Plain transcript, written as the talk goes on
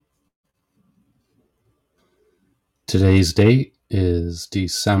Today's date is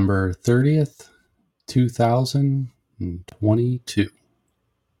December 30th, 2022.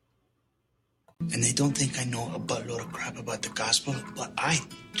 And they don't think I know a buttload of crap about the gospel, but I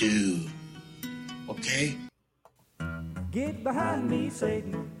do. Okay? Get behind me,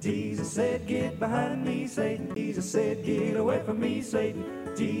 Satan. Jesus said, get behind me, Satan. Jesus said, get away from me,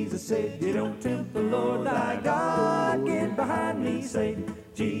 Satan. Jesus said, you don't tempt the Lord thy God. Get behind me, Satan.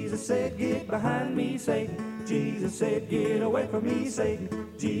 Jesus said, get behind me, Satan. Jesus said, get away from me, Satan.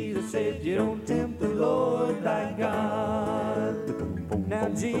 Jesus said, you don't tempt the Lord thy God. Now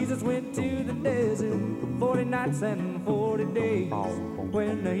Jesus went to the desert 40 nights and 40 days.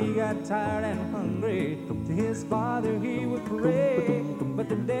 When he got tired and hungry, to his Father he would pray. But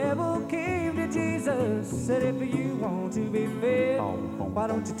the devil came to Jesus, said, if you want to be fed, why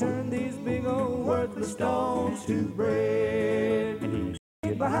don't you turn these big old worthless stones to bread?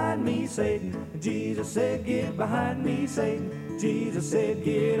 Get behind me, Satan. Jesus said, get behind me, Satan. Jesus said,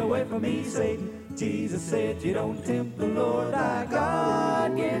 get away from me, Satan. Jesus said, you don't tempt the Lord thy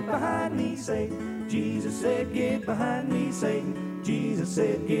God. Get behind me, Satan. Jesus said, get behind me, Satan. Jesus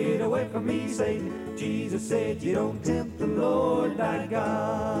said, get away from me, Satan. Jesus said, you don't tempt the Lord thy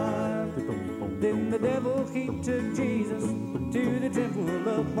God. Then the devil he took Jesus to the temple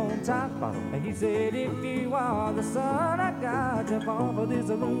up on top, and he said, if you are the Son of God, jump off of this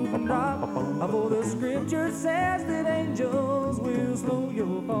roof and drop. For the scripture says that angels will slow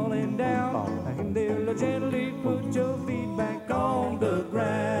your falling down, and they'll gently put your feet back on the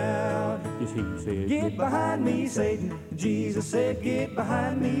ground. Yes, he said, get behind me, Satan. Jesus said, get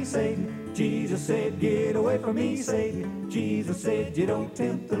behind me, Satan. Jesus said, get away from me, Satan. Jesus said, you don't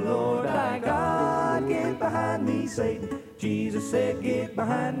tempt the Lord thy God. Get behind me, Satan. Jesus said, get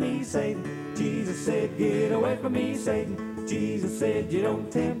behind me, Satan. Jesus said, get away from me, Satan. Jesus said, you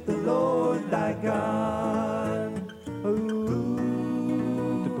don't tempt the Lord thy God. Ooh.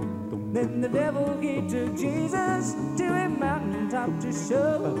 Then the devil he took Jesus to a mountaintop to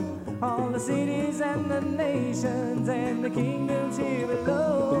show all the cities and the nations and the kingdoms here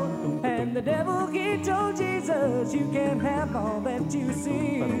below. And the devil he told Jesus, you can have all that you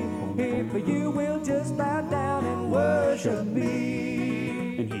see if you will just bow down and worship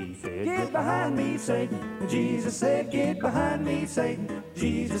me. And he said, get behind me, Satan. Jesus said, get behind me, Satan.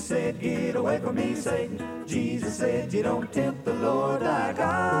 Jesus said, get away from me, Satan. Jesus said, you don't tempt the Lord thy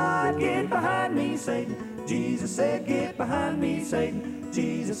God. Get behind me, Satan. Jesus said, get behind me, Satan.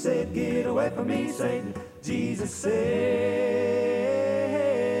 Jesus said, get away from me, Satan. Jesus said,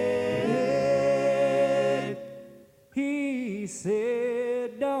 he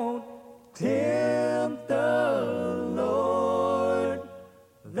said, don't tempt the Lord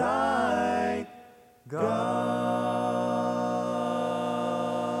thy God.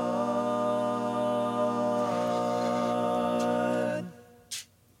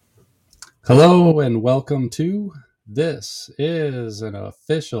 Hello and welcome to This is an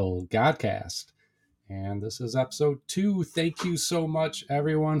Official Godcast. And this is episode 2. Thank you so much,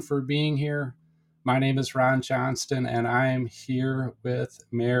 everyone, for being here. My name is Ron Johnston, and I am here with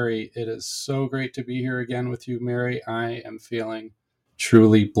Mary. It is so great to be here again with you, Mary. I am feeling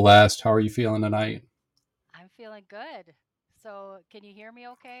truly blessed. How are you feeling tonight? I'm feeling good. So, can you hear me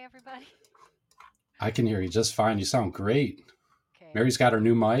okay, everybody? I can hear you just fine. You sound great. Okay. Mary's got her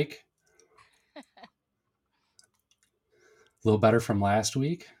new mic. A little better from last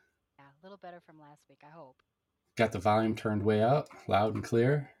week. Yeah, a little better from last week, I hope. Got the volume turned way up, loud and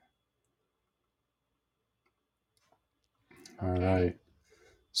clear. Okay. All right.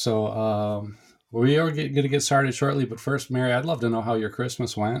 So we are going to get started shortly, but first, Mary, I'd love to know how your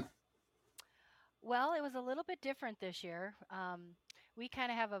Christmas went. Well, it was a little bit different this year. We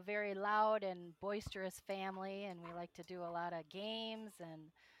kind of have a very loud and boisterous family, and we like to do a lot of games and,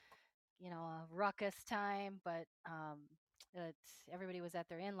 a ruckus time. But everybody was at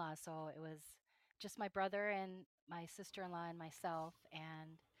their in-laws, so it was just my brother and my sister-in-law and myself.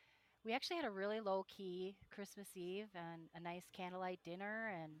 And we actually had a really low-key Christmas Eve and a nice candlelight dinner,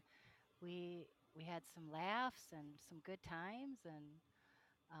 and we had some laughs and some good times, and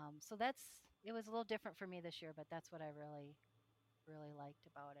so it was a little different for me this year, but that's what I really liked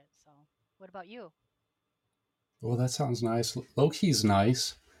about it. So, what about you? Well, that sounds nice. Low key's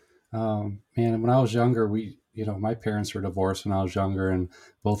nice. Man, when I was younger, my parents were divorced when I was younger, and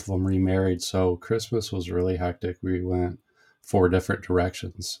both of them remarried. So Christmas was really hectic. We went 4 different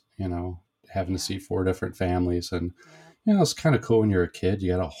directions, having to Yeah, see 4 different families. And, yeah, it's kind of cool when you're a kid.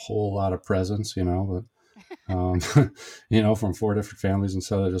 You got a whole lot of presents, but from 4 different families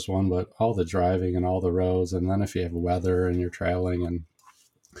instead of just one, but all the driving and all the roads. And then if you have weather and you're traveling and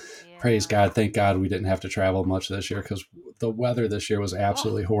praise God. Thank God we didn't have to travel much this year because the weather this year was Oh,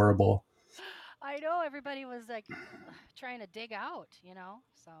 absolutely horrible. I know everybody was like trying to dig out,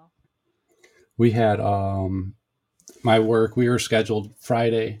 so. We had my work, we were scheduled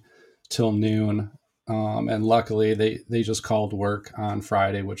Friday till noon. And luckily they just called work on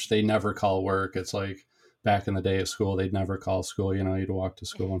Friday, which they never call work. It's like back in the day of school, they'd never call school. You'd walk to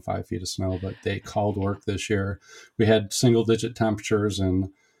school in 5 feet of snow, but they called Yeah. work this year. We had single digit temperatures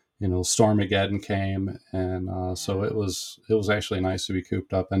and, Stormageddon came. And so Yeah. it was actually nice to be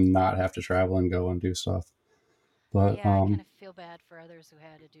cooped up and not have to travel and go and do stuff. But, Yeah, I kind of feel bad for others who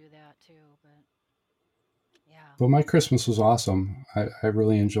had to do that too, but yeah. but my Christmas was awesome. I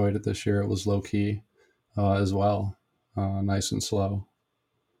really enjoyed it this year. It was low key as well, nice and slow.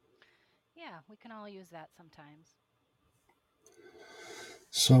 Yeah, we can all use that sometimes.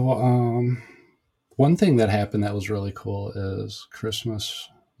 So, one thing that happened that was really cool is Christmas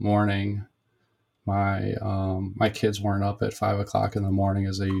morning. My kids weren't up at 5 o'clock in the morning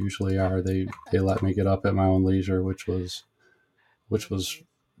as they usually are. They let me get up at my own leisure, which That's was nice.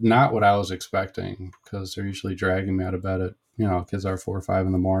 not what I was expecting because they're usually dragging me out of bed at kids are 4 or 5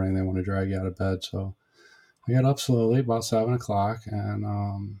 in the morning. They want to drag you out of bed, so I got up slowly about 7 o'clock,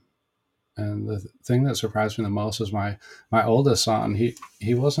 and the thing that surprised me the most is my oldest son.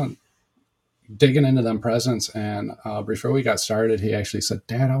 He wasn't digging into them presents, and before we got started, he actually said,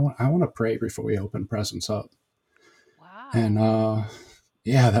 "Dad, I want to pray before we open presents up." And Wow.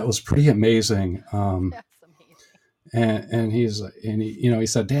 yeah, that was pretty amazing. That's amazing. And he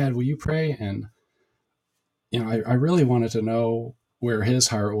said, "Dad, will you pray?" And I really wanted to know where his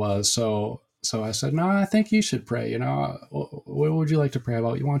heart was, so I said, "No, I think you should pray. What would you like to pray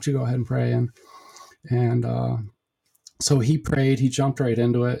about? Why don't you go ahead and pray?" And so he prayed. He jumped right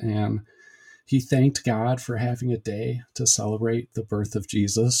into it, and he thanked God for having a day to celebrate the birth of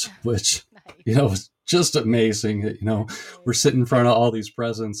Jesus, which, Nice. was just amazing. We're Nice. sitting in front of all these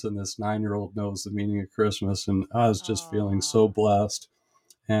presents, and this 9-year-old knows the meaning of Christmas, and I was just feeling so Oh, blessed.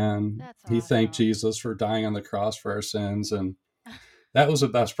 And that's he thanked awesome. Jesus for dying on the cross for our sins, and that was the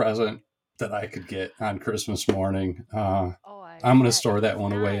best present that I could get on Christmas morning. Oh, I I'm going to bet. store And that he's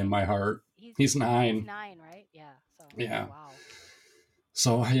one away in 9. my heart. He's He's he's 9. 9, right? Yeah. So, Yeah. wow.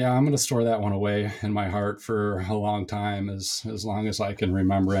 So yeah, I'm going to store that one away in my heart for a long time, as long as I can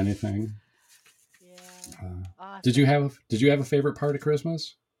remember anything. Yeah. Uh, Awesome. did you have a favorite part of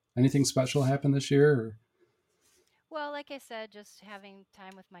Christmas? Anything special happened this year? Or? Well, like I said, just having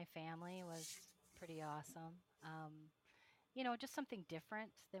time with my family was pretty awesome. Just something different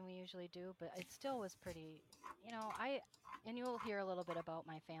than we usually do, but it still was pretty, and you'll hear a little bit about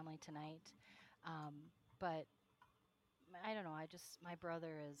my family tonight. But I don't know, my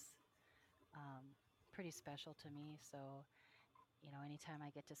brother is pretty special to me. So, anytime I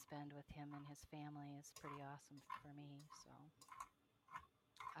get to spend with him and his family is pretty awesome for me. So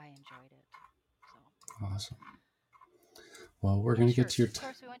I enjoyed it. So. Awesome. Well, we're And going to get to church. your. Of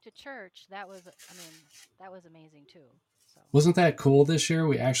course, we went to church. That was amazing too. So. Wasn't that cool this year?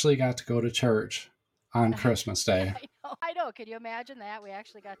 We actually got to go to church on I Christmas Day. I know. Could you imagine that? We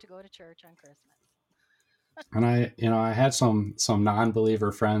actually got to go to church on Christmas. And I had some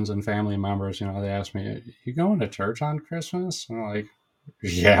non-believer friends and family members. They asked me, "You going to church on Christmas?" And I'm like,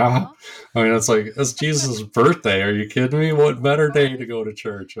 "Yeah." Uh-huh. I mean, it's Jesus' birthday. Are you kidding me? What better day to Right. go to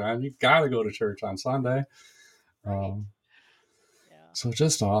church, man? You got to go to church on Sunday. Right. Um, Yeah. so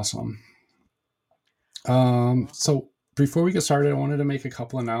just awesome. Very cool. So before we get started, I wanted to make a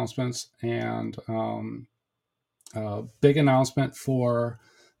couple announcements, and a big announcement for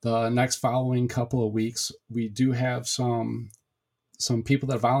the next following couple of weeks. We do have some people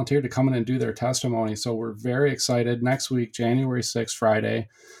that volunteered to come in and do their testimony. So we're very excited. Next week, January 6th, Friday,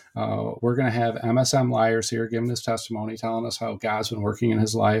 we're going to have MSM Liars here giving his testimony, telling us how God's been working in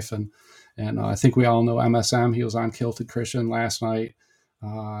his life. And I think we all know MSM. He was on Kilted Christian last night.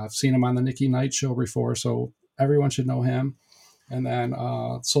 I've seen him on the Nikki Knight show before, so everyone should know him. And then,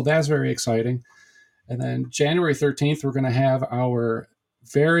 so that's very exciting. And then January 13th, we're going to have our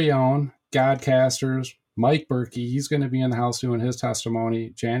very own Godcasters, Mike Berkey. He's going to be in the house doing his testimony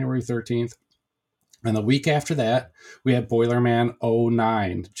January 13th. And the week after that, we have Boilerman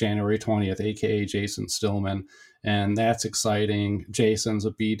 09, January 20th, a.k.a. Jason Stillman. And that's exciting. Jason's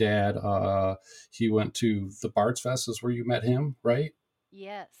a B-dad. He went to the Bards Fest, is where you met him, right?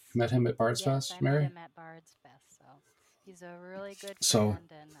 Yes. You met him at Bards Yes, Fest, I met Mary? him at Bard's Fest. So he's a really good So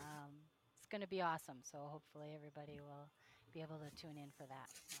friend, and it's going to be awesome. So hopefully everybody will be able to tune in for that.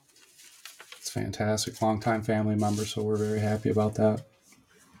 So. it's fantastic. Longtime family member, so we're very happy about that.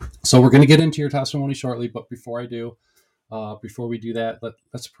 So we're going to get into your testimony shortly, but before I do, Before we do that,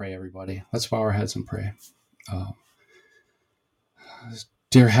 let's pray, everybody. Let's bow our heads and pray. Uh,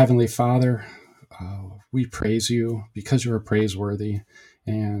 Dear Heavenly Father, we praise you because you are praiseworthy,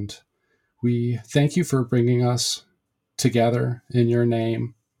 and we thank you for bringing us together in your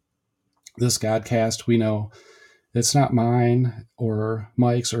name. This Godcast, we know it's not mine or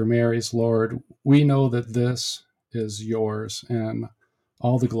Mike's or Mary's, Lord. We know that this is yours, and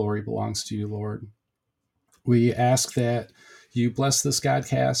all the glory belongs to you, Lord. We ask that you bless this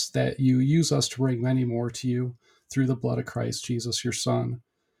Godcast, that you use us to bring many more to you through the blood of Christ Jesus, your Son.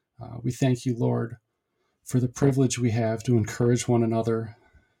 We thank you, Lord, for the privilege we have to encourage one another,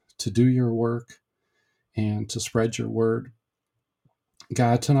 to do your work, and to spread your word.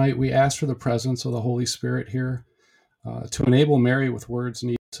 God, tonight we ask for the presence of the Holy Spirit here to enable Mary with words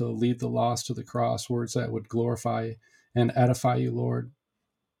needed to lead the lost to the cross, words that would glorify and edify you, Lord.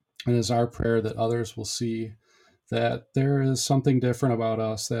 And it is our prayer that others will see that there is something different about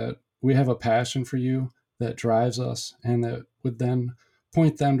us, that we have a passion for you that drives us, and that would then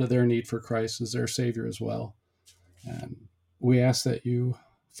point them to their need for Christ as their Savior as well. And we ask that you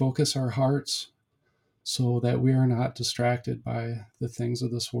focus our hearts so that we are not distracted by the things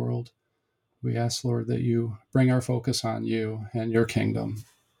of this world. We ask, Lord, that you bring our focus on you and your kingdom.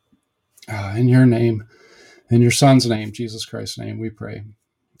 In your name, in your Son's name, Jesus Christ's name, we pray.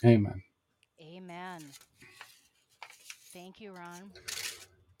 Amen. Amen. Thank you, Ron.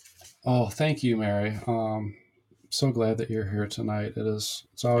 Oh, thank you, Mary. So glad that you're here tonight.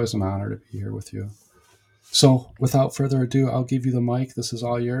 It's always an honor to be here with you. So, Okay. without further ado, I'll give you the mic. This is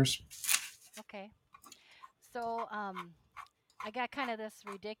all yours. Okay. So, I got kind of this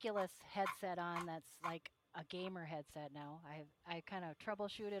ridiculous headset on that's like a gamer headset now. I kind of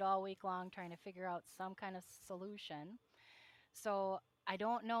troubleshooted all week long trying to figure out some kind of solution. So I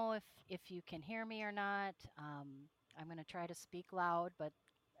don't know if you can hear me or not. I'm going to try to speak loud, but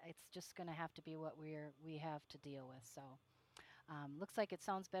it's just going to have to be what we have to deal with. So looks like it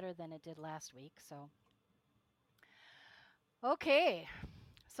sounds better than it did last week. So okay.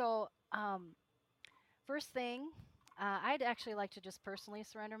 So first thing, I'd actually like to just personally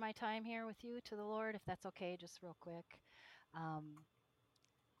surrender my time here with you to the Lord, if that's okay, just real quick. Um,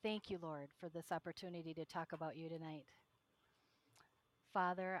 Thank you, Lord, for this opportunity to talk about you tonight.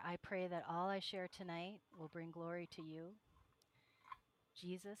 Father, I pray that all I share tonight will bring glory to you.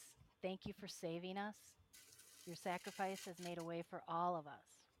 Jesus, thank you for saving us. Your sacrifice has made a way for all of us.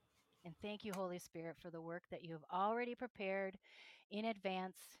 And thank you, Holy Spirit, for the work that you have already prepared in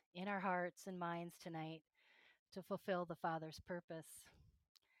advance in our hearts and minds tonight to fulfill the Father's purpose.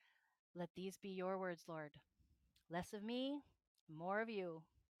 Let these be your words, Lord. Less of me, more of you.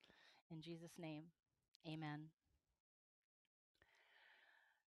 In Jesus' name, amen.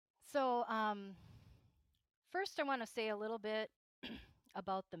 So, first, I want to say a little bit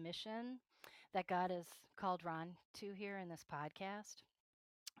about the mission that God has called Ron to here in this podcast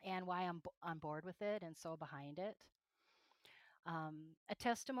and why I'm on board with it and so behind it. A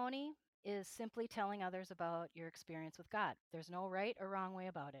testimony is simply telling others about your experience with God. There's no right or wrong way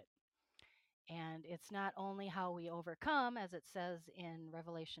about it. And it's not only how we overcome, as it says in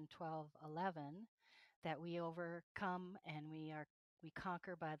Revelation 12:11, that we overcome and we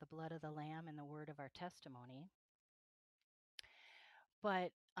conquer by the blood of the Lamb and the word of our testimony.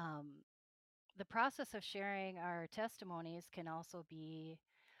 But the process of sharing our testimonies can also be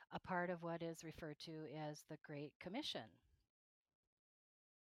a part of what is referred to as the Great Commission.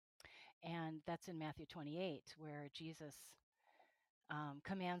 And that's in Matthew 28, where Jesus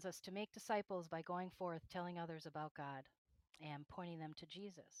commands us to make disciples by going forth, telling others about God and pointing them to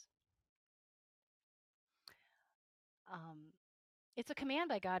Jesus. Um, it's a command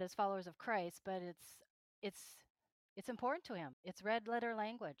by God as followers of Christ, but it's it's important to him. It's red letter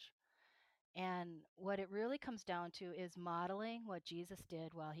language. And what it really comes down to is modeling what Jesus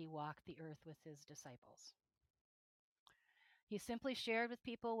did while he walked the earth with his disciples. He simply shared with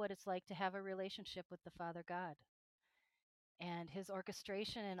people what it's like to have a relationship with the Father God. And his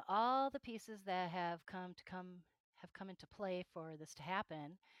orchestration and all the pieces that have come into play for this to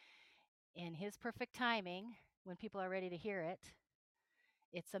happen in his perfect timing when people are ready to hear it,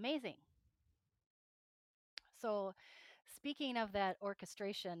 it's amazing. So, speaking of that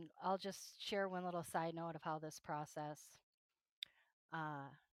orchestration, I'll just share one little side note of how this process uh,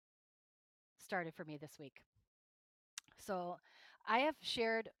 started for me this week. So, I have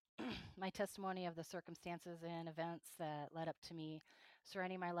shared my testimony of the circumstances and events that led up to me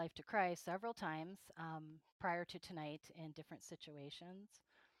surrendering my life to Christ several times prior to tonight in different situations.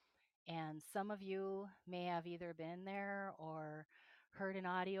 And some of you may have either been there or heard an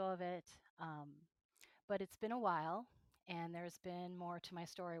audio of it, but it's been a while. And there's been more to my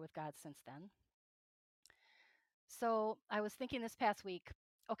story with God since then. So I was thinking this past week,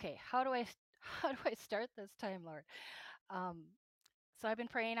 okay, how do I how do I start this time, Lord? Um, so I've been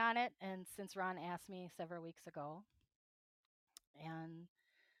praying on it, and since Ron asked me several weeks ago, and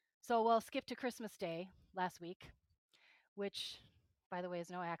so we'll skip to Christmas Day last week, which, by the way, is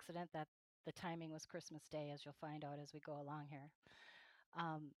no accident that the timing was Christmas Day, as you'll find out as we go along here.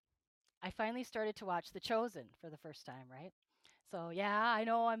 Um, I finally started to watch The Chosen for the first time, right? So yeah, I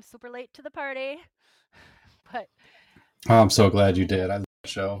know I'm super late to the party, but Oh, I'm so glad you did. I love the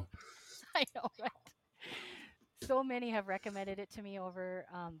show. I know, right? So many have recommended it to me over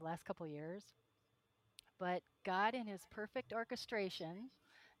the last couple years. But God, in His perfect orchestration,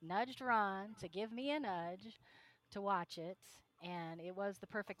 nudged Ron to give me a nudge to watch it, and it was the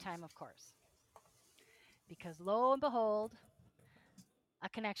perfect time, of course, because lo and behold, a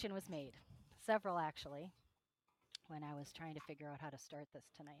connection was made. Several, actually, when I was trying to figure out how to start this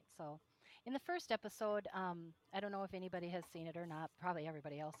tonight. So, in the first episode, I don't know if anybody has seen it or not. Probably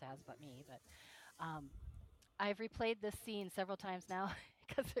everybody else has, but me. But um, I've replayed this scene several times now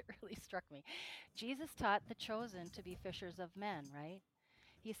because it really struck me. Jesus taught the chosen to be fishers of men, right?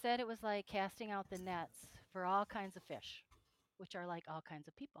 He said it was like casting out the nets for all kinds of fish, which are like all kinds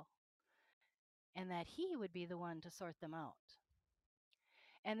of people, and that he would be the one to sort them out.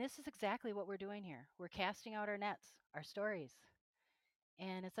 And this is exactly what we're doing here. We're casting out our nets, our stories,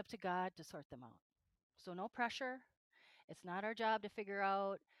 and it's up to God to sort them out. So, no pressure. It's not our job to figure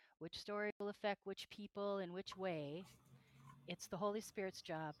out which story will affect which people in which way. It's the Holy Spirit's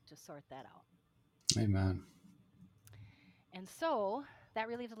job to sort that out. Amen. And so that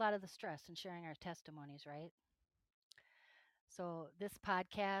relieves a lot of the stress in sharing our testimonies, right? So, this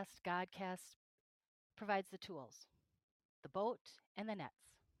podcast, Godcast, provides the tools, the boat, and the nets.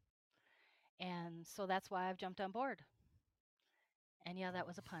 And so that's why I've jumped on board. And yeah, that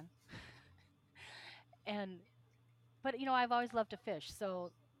was a pun. And but I've always loved to fish.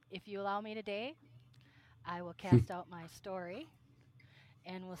 So if you allow me today, I will cast out my story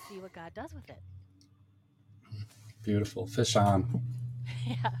and we'll see what God does with it. Beautiful. Fish on.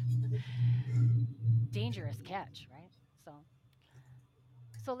 Yeah, dangerous catch, right?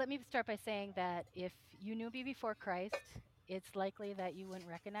 So let me start by saying that if you knew me before Christ, it's likely that you wouldn't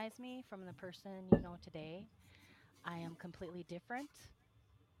recognize me from the person you know today. I am completely different,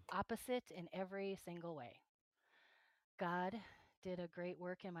 opposite in every single way. God did a great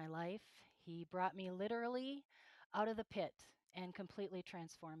work in my life. He brought me literally out of the pit and completely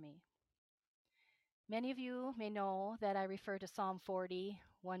transformed me. Many of you may know that I refer to Psalm 40,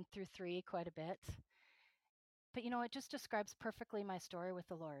 1 through 3, quite a bit. But it just describes perfectly my story with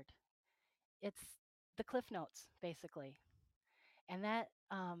the Lord. It's the cliff notes, basically. And that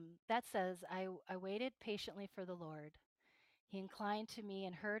says, I waited patiently for the Lord. He inclined to me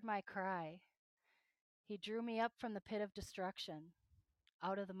and heard my cry. He drew me up from the pit of destruction,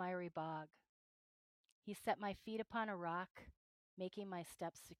 out of the miry bog. He set my feet upon a rock, making my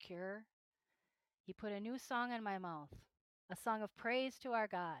steps secure. He put a new song in my mouth, a song of praise to our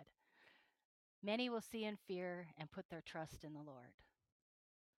God. Many will see and fear and put their trust in the Lord.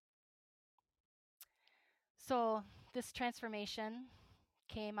 So, this transformation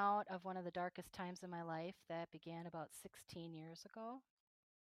came out of one of the darkest times in my life that began about 16 years ago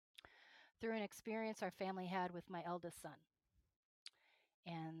through an experience our family had with my eldest son.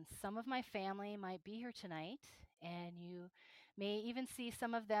 And some of my family might be here tonight, and you may even see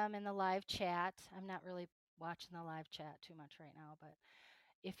some of them in the live chat. I'm not really watching the live chat too much right now, but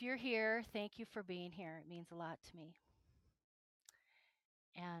if you're here, thank you for being here. It means a lot to me.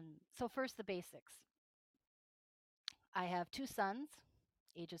 And so, first, the basics. I have two sons,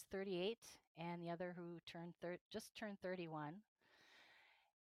 ages 38, and the other who just turned 31.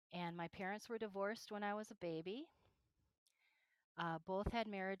 And my parents were divorced when I was a baby. Both had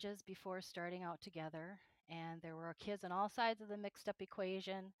marriages before starting out together, and there were kids on all sides of the mixed up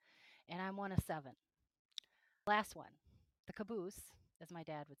equation, and I'm one of seven. Last one, the caboose, as my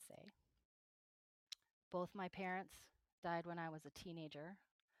dad would say. Both my parents died when I was a teenager,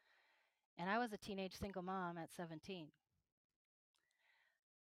 and I was a teenage single mom at 17.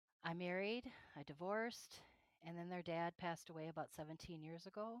 I married, I divorced, and then their dad passed away about 17 years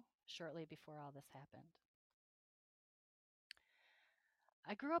ago, shortly before all this happened.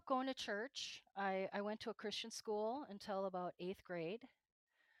 I grew up going to church. I went to a Christian school until about eighth grade.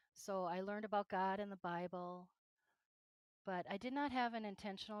 So I learned about God and the Bible, but I did not have an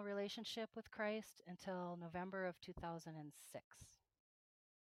intentional relationship with Christ until November of 2006.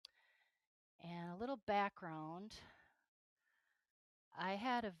 And a little background, I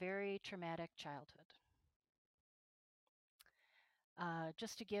had a very traumatic childhood.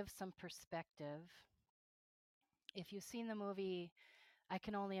 Just to give some perspective, if you've seen the movie I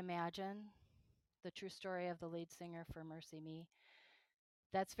Can Only Imagine, the true story of the lead singer for Mercy Me,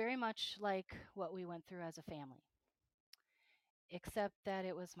 that's very much like what we went through as a family, except that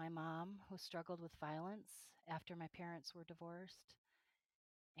it was my mom who struggled with violence after my parents were divorced.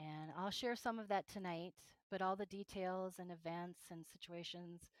 And I'll share some of that tonight, but all the details and events and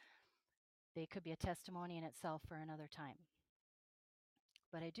situations, they could be a testimony in itself for another time.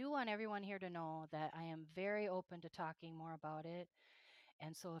 But I do want everyone here to know that I am very open to talking more about it.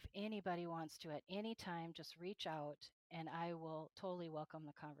 And so if anybody wants to at any time, just reach out and I will totally welcome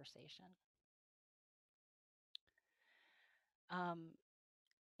the conversation. Um,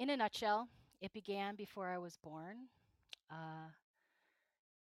 in a nutshell, it began before I was born. Uh,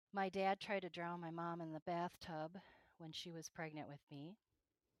 my dad tried to drown my mom in the bathtub when she was pregnant with me.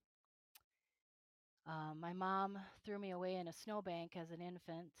 My mom threw me away in a snowbank as an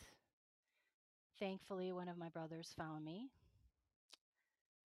infant. Thankfully, one of my brothers found me.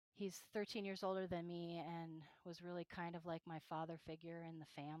 He's 13 years older than me and was really kind of like my father figure in the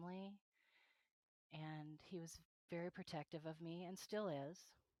family. And he was very protective of me and still is.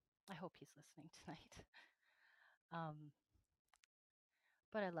 I hope he's listening tonight. Um,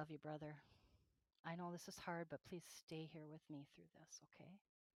 but I love you, brother. I know this is hard, but please stay here with me through this, okay?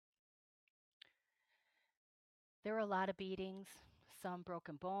 There were a lot of beatings, some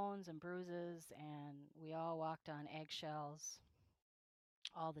broken bones and bruises, and we all walked on eggshells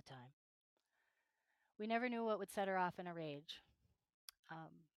all the time. We never knew what would set her off in a rage. Um,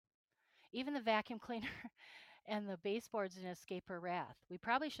 Even the vacuum cleaner and the baseboards didn't escape her wrath. We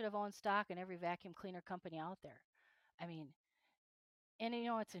probably should have owned stock in every vacuum cleaner company out there. I mean, and you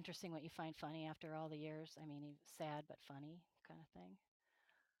know, it's interesting what you find funny after all the years. I mean, sad but funny kind of thing.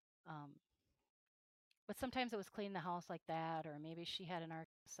 Um, but sometimes it was cleaning the house like that, or maybe she had an argument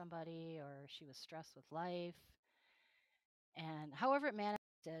with somebody, or she was stressed with life. And however it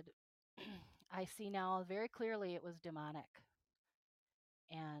manifested, I see now very clearly it was demonic.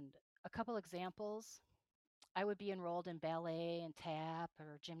 And a couple examples, I would be enrolled in ballet and tap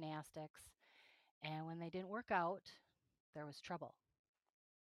or gymnastics. And when they didn't work out, there was trouble.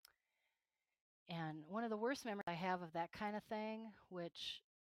 And one of the worst memories I have of that kind of thing, which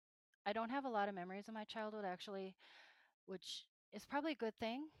I don't have a lot of memories of my childhood actually, which is probably a good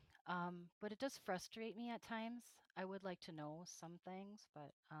thing, but it does frustrate me at times. I would like to know some things,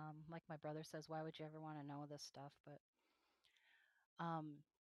 but like my brother says, why would you ever want to know this stuff? But um,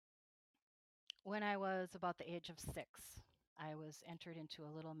 when I was about the age of 6, I was entered into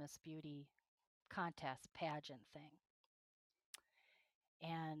a Little Miss Beauty contest pageant thing.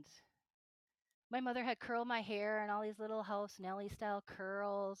 And my mother had curled my hair and all these little house Nelly style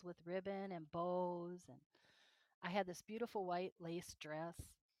curls with ribbon and bows. And I had this beautiful white lace dress.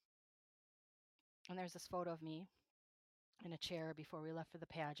 And there's this photo of me in a chair before we left for the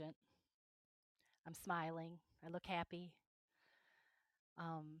pageant. I'm smiling. I look happy.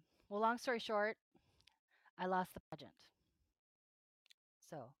 Well, long story short, I lost the pageant.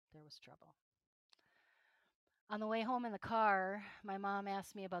 So there was trouble. On the way home in the car, my mom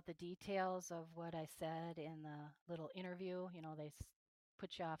asked me about the details of what I said in the little interview. You know, they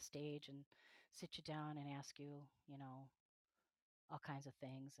put you off stage and sit you down and ask you, you know, all kinds of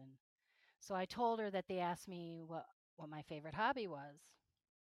things. And so I told her that they asked me what my favorite hobby was.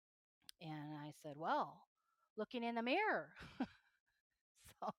 And I said, well, looking in the mirror.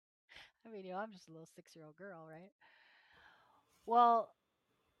 So, I mean, you know, I'm just a little 6-year-old girl, right? Well,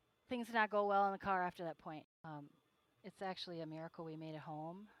 things did not go well in the car after that point. It's actually a miracle we made it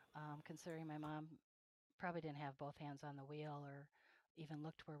home, considering my mom probably didn't have both hands on the wheel or even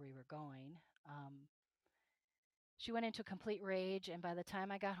looked where we were going. She went into complete rage, and by the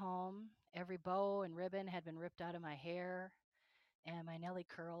time I got home, every bow and ribbon had been ripped out of my hair, and my Nelly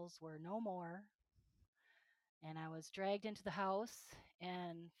curls were no more. And I was dragged into the house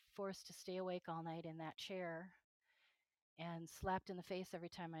and forced to stay awake all night in that chair and slapped in the face every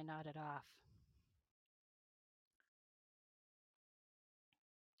time I nodded off.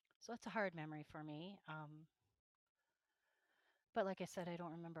 So it's a hard memory for me. But like I said, I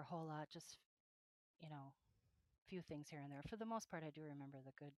don't remember a whole lot, just, you know, a few things here and there. For the most part, I do remember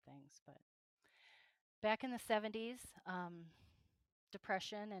the good things. But back in the 70s,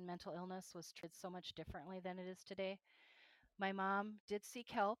 depression and mental illness was treated so much differently than it is today. My mom did seek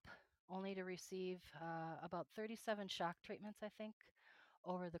help, only to receive about 37 shock treatments, I think,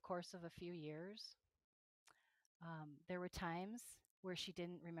 over the course of a few years. There were times where she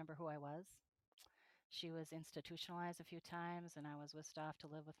didn't remember who I was. She was institutionalized a few times, and I was whisked off to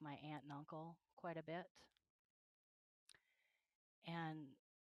live with my aunt and uncle quite a bit. And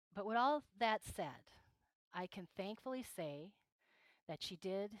but with all that said, I can thankfully say that she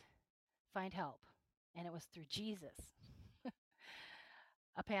did find help, and it was through Jesus.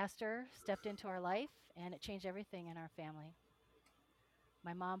 A pastor stepped into our life, and it changed everything in our family.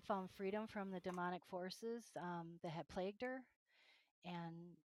 My mom found freedom from the demonic forces that had plagued her, and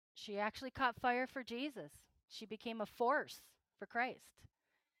she actually caught fire for Jesus. She became a force for Christ.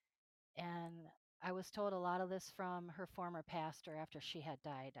 And I was told a lot of this from her former pastor after she had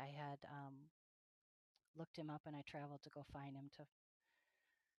died. I had looked him up and I traveled to go find him to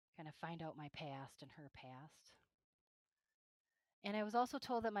kind of find out my past and her past. And I was also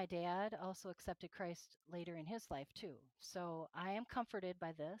told that my dad also accepted Christ later in his life, too. So I am comforted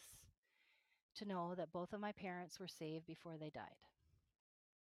by this to know that both of my parents were saved before they died.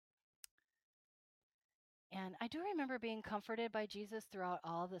 And I do remember being comforted by Jesus throughout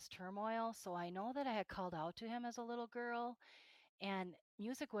all this turmoil. So I know that I had called out to him as a little girl, and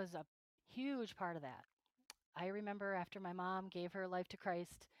music was a huge part of that. I remember after my mom gave her life to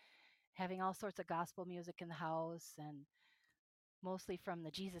Christ, having all sorts of gospel music in the house, and mostly from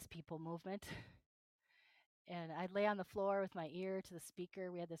the Jesus People movement. And I'd lay on the floor with my ear to the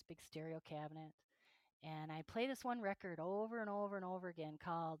speaker. We had this big stereo cabinet. And I'd play this one record over and over and over again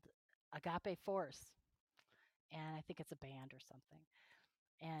called Agape Force. And I think it's a band or something.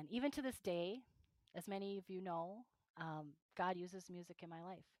 And even to this day, as many of you know, God uses music in my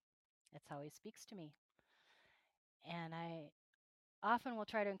life. That's how he speaks to me. And I often will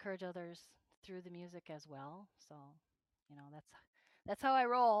try to encourage others through the music as well. So, that's how I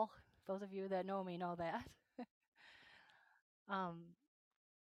roll. Those of you that know me know that. um,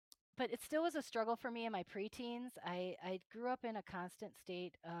 but it still was a struggle for me in my preteens. I grew up in a constant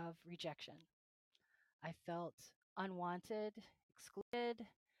state of rejection. I felt unwanted, excluded,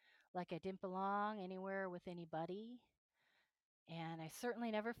 like I didn't belong anywhere with anybody. And I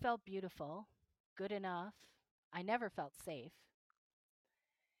certainly never felt beautiful, good enough. I never felt safe.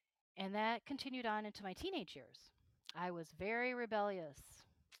 And that continued on into my teenage years. I was very rebellious.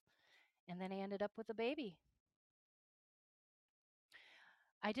 And then I ended up with a baby.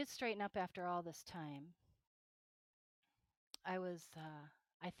 I did straighten up after all this time. I was,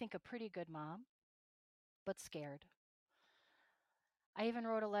 I think, a pretty good mom, but scared. I even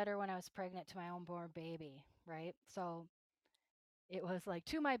wrote a letter when I was pregnant to my own born baby, right? So it was like,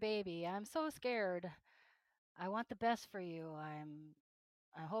 to my baby, I'm so scared. I want the best for you.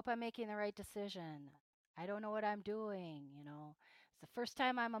 I hope I'm making the right decision. I don't know what I'm doing, It's the first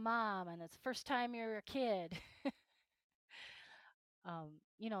time I'm a mom and it's the first time you're a kid.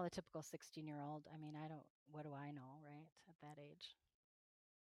 The typical 16-year-old. I mean, what do I know, right? At that age.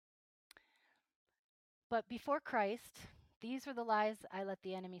 But before Christ, these were the lies I let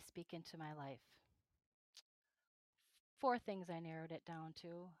the enemy speak into my life. 4 things I narrowed it down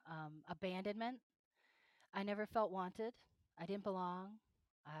to. Abandonment. I never felt wanted. I didn't belong.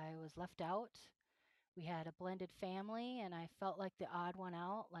 I was left out. We had a blended family, and I felt like the odd one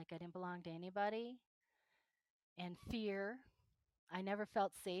out, like I didn't belong to anybody. And fear. I never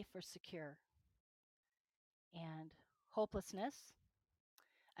felt safe or secure. And hopelessness.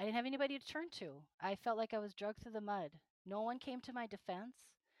 I didn't have anybody to turn to. I felt like I was dragged through the mud. No one came to my defense.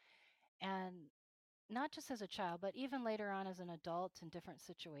 And not just as a child, but even later on as an adult in different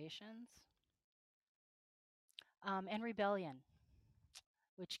situations. And rebellion,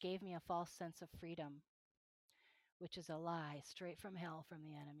 which gave me a false sense of freedom, which is a lie straight from hell from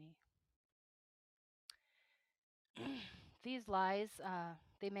the enemy. These lies,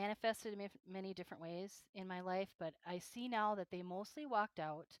 they manifested in many different ways in my life, but I see now that they mostly walked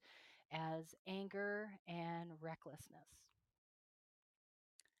out as anger and recklessness.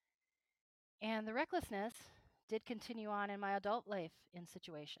 And the recklessness did continue on in my adult life in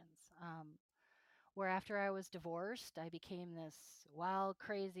situations where after I was divorced, I became this wild,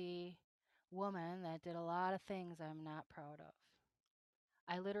 crazy woman that did a lot of things I'm not proud of.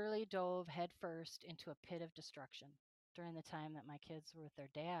 I literally dove headfirst into a pit of destruction. During the time that my kids were with their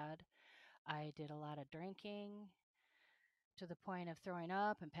dad, I did a lot of drinking to the point of throwing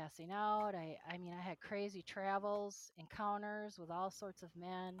up and passing out. I had crazy travels, encounters with all sorts of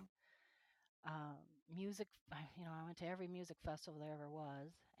men. Music, I went to every music festival there ever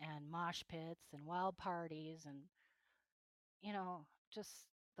was, and mosh pits and wild parties and, just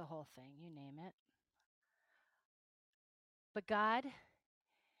the whole thing, you name it. But God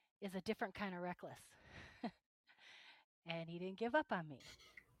is a different kind of reckless. And he didn't give up on me.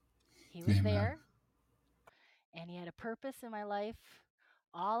 He was Amen. there, and he had a purpose in my life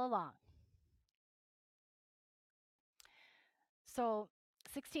all along. So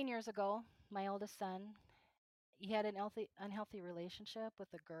 16 years ago, my oldest son, he had an unhealthy relationship with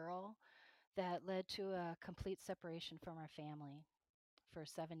a girl that led to a complete separation from our family for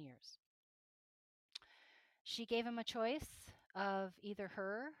 7 years. She gave him a choice of either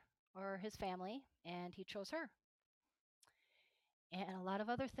her or his family, and he chose her. And a lot of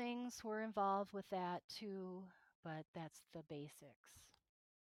other things were involved with that too, but that's the basics.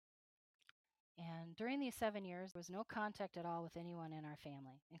 And during these 7 years, there was no contact at all with anyone in our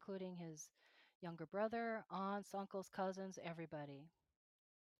family, including his younger brother, aunts, uncles, cousins, everybody.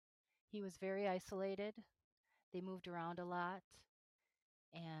 He was very isolated. They moved around a lot,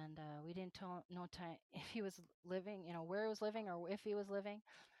 and we didn't know time if he was living, where he was living or if he was living.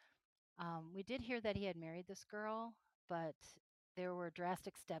 We did hear that he had married this girl, but there were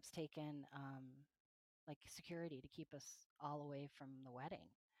drastic steps taken, like security, to keep us all away from the wedding.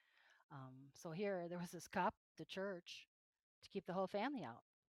 So here, there was this cop at the church to keep the whole family out.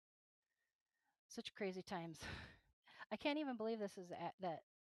 Such crazy times. I can't even believe that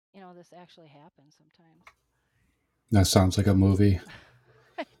this actually happens sometimes. That sounds like a movie.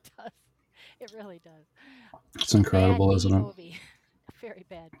 It does. It really does. It's incredible, Bad isn't B it? movie. A very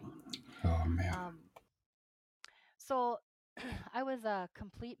bad B movie. Oh man. So I was a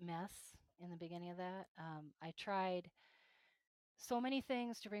complete mess in the beginning of that. I tried so many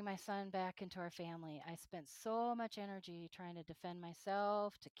things to bring my son back into our family. I spent so much energy trying to defend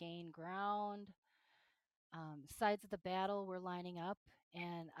myself, to gain ground. Sides of the battle were lining up,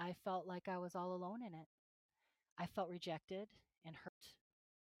 and I felt like I was all alone in it. I felt rejected and hurt,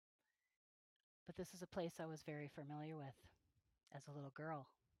 but this is a place I was very familiar with as a little girl,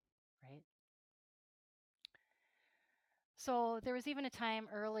 right? So there was even a time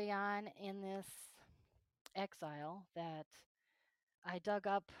early on in this exile that I dug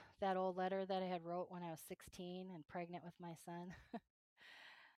up that old letter that I had wrote when I was 16 and pregnant with my son.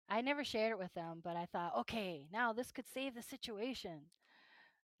 I never shared it with them, but I thought, okay, now this could save the situation.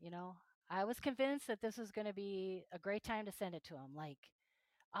 You know, I was convinced that this was going to be a great time to send it to him. Like,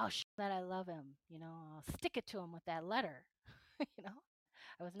 oh, that I love him. I'll stick it to him with that letter. you know,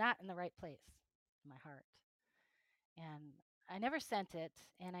 I was not in the right place in my heart. And I never sent it.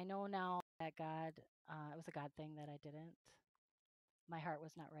 And I know now that it was a God thing that I didn't. My heart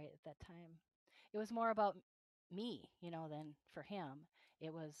was not right at that time. It was more about me, than for him.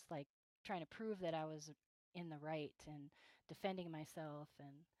 It was like trying to prove that I was in the right and defending myself.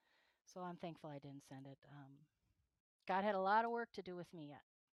 And so I'm thankful I didn't send it. God had a lot of work to do with me yet.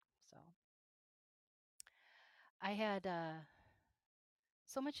 So I had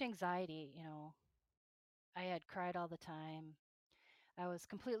so much anxiety. I had cried all the time. I was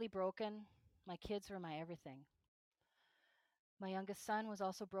completely broken. My kids were my everything. My youngest son was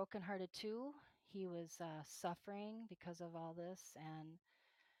also brokenhearted too. He was suffering because of all this, and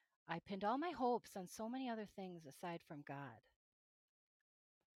I pinned all my hopes on so many other things aside from God.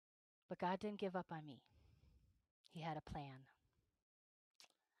 But God didn't give up on me. He had a plan.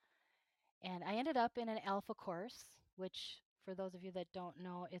 And I ended up in an alpha course, which, for those of you that don't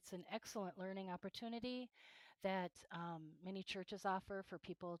know, it's an excellent learning opportunity that many churches offer for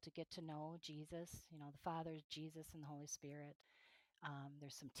people to get to know Jesus, the Father, Jesus, and the Holy Spirit.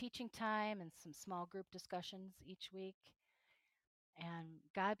 There's some teaching time and some small group discussions each week. And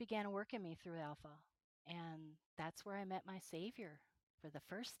God began to work in me through Alpha. And that's where I met my Savior for the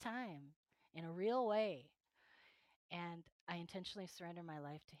first time in a real way. And I intentionally surrendered my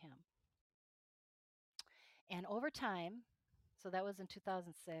life to Him. And over time, so that was in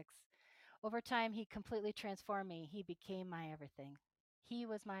 2006, over time, He completely transformed me. He became my everything. He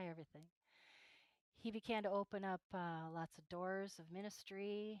was my everything. He began to open up lots of doors of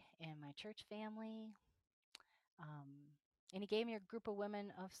ministry in my church family. And He gave me a group of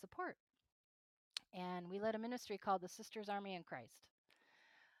women of support. And we led a ministry called the Sisters Army in Christ.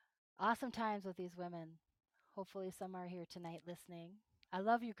 Awesome times with these women. Hopefully, some are here tonight listening. I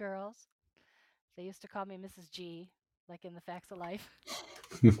love you, girls. They used to call me Mrs. G, like in the Facts of Life.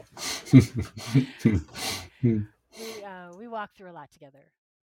 We walked through a lot together.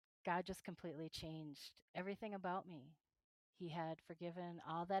 God just completely changed everything about me. He had forgiven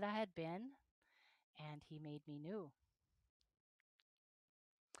all that I had been, and He made me new.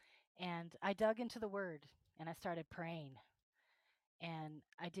 And I dug into the Word, and I started praying. And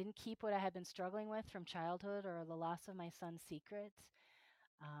I didn't keep what I had been struggling with from childhood or the loss of my son's secret.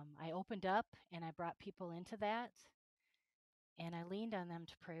 I opened up and I brought people into that, and I leaned on them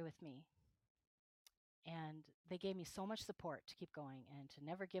to pray with me. And they gave me so much support to keep going and to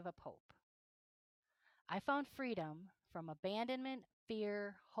never give up hope. I found freedom from abandonment,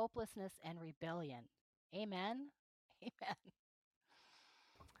 fear, hopelessness, and rebellion. Amen. Amen.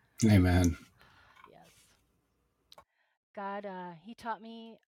 Amen. Yes. God, He taught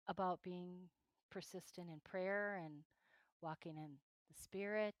me about being persistent in prayer and walking in the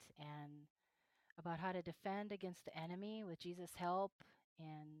Spirit, and about how to defend against the enemy with Jesus' help,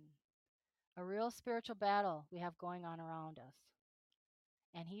 and a real spiritual battle we have going on around us.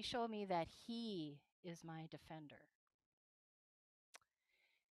 And He showed me that He is my defender.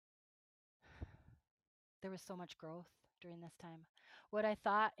 There was so much growth during this time. What I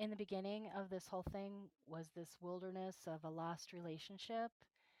thought in the beginning of this whole thing was this wilderness of a lost relationship,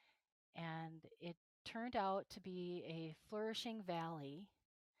 and it turned out to be a flourishing valley.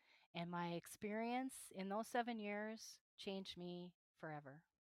 And my experience in those 7 years changed me forever.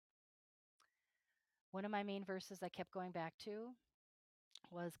 One of my main verses I kept going back to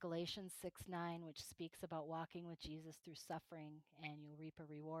was Galatians 6:9, which speaks about walking with Jesus through suffering, and you'll reap a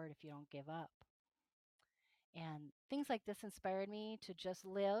reward if you don't give up. And things like this inspired me to just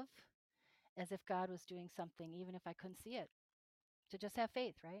live as if God was doing something, even if I couldn't see it, to just have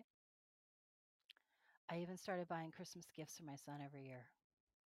faith, right? I even started buying Christmas gifts for my son every year.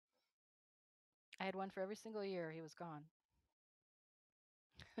 I had one for every single year he was gone.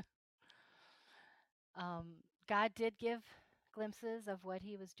 God did give glimpses of what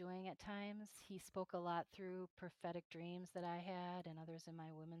he was doing at times. He spoke a lot through prophetic dreams that I had, and others in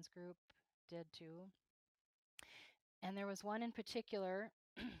my women's group did too. And there was one in particular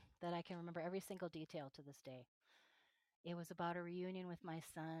that I can remember every single detail to this day. It was about a reunion with my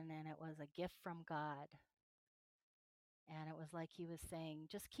son, and it was a gift from God. And it was like he was saying,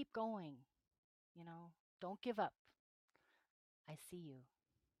 just keep going, don't give up. I see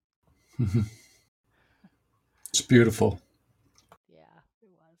you. It's beautiful. Yeah, it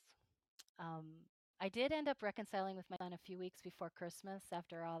was. I did end up reconciling with my son a few weeks before Christmas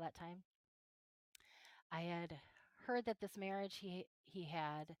after all that time. I had heard that this marriage he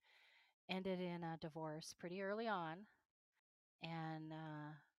had ended in a divorce pretty early on, and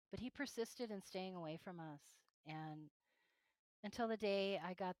but he persisted in staying away from us, and until the day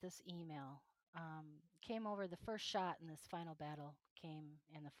I got this email. Came over the first shot in this final battle came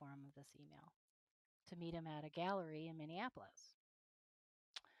in the form of this email to meet him at a gallery in Minneapolis.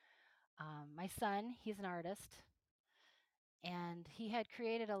 My son, he's an artist, and he had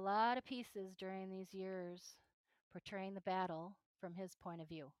created a lot of pieces during these years portraying the battle from his point of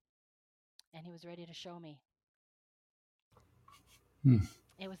view. And he was ready to show me. Hmm.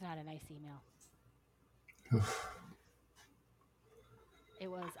 It was not a nice email. It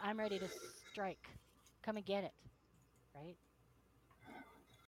was, I'm ready to strike. Come and get it, right?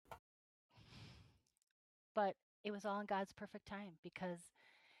 But it was all in God's perfect time, because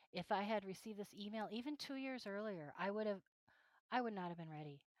if I had received this email even 2 years earlier, I would not have been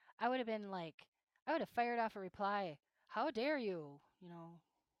ready. I would have been like, I would have fired off a reply. How dare you?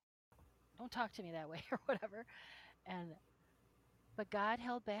 Don't talk to me that way or whatever. And but God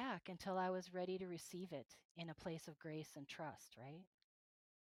held back until I was ready to receive it in a place of grace and trust, right?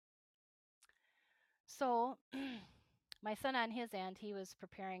 So my son on his end, he was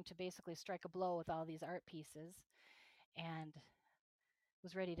preparing to basically strike a blow with all these art pieces and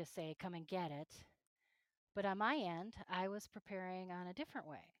was ready to say, come and get it. But on my end, I was preparing on a different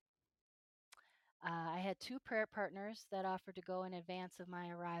way. I had two prayer partners that offered to go in advance of my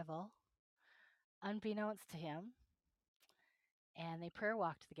arrival, unbeknownst to him, and they prayer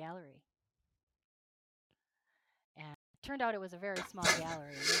walked the gallery. And it turned out it was a very small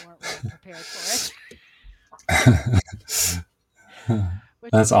gallery, and they weren't really prepared for it,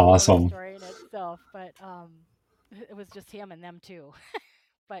 which That's is a whole other awesome. story in itself. But it was just him and them too.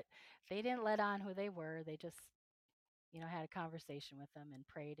 But they didn't let on who they were. They just, had a conversation with them and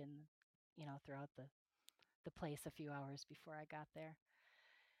prayed, and throughout the place a few hours before I got there.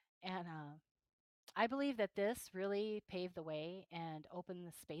 And I believe that this really paved the way and opened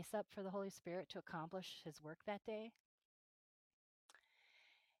the space up for the Holy Spirit to accomplish his work that day.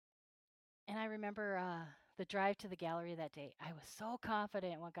 And I remember the drive to the gallery that day. I was so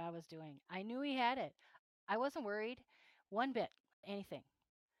confident in what God was doing. I knew he had it. I wasn't worried one bit, anything.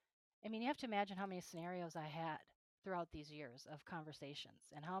 I mean, you have to imagine how many scenarios I had throughout these years of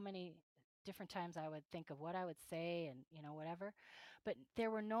conversations, and how many different times I would think of what I would say and, whatever. But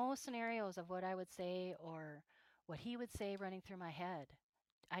there were no scenarios of what I would say or what he would say running through my head.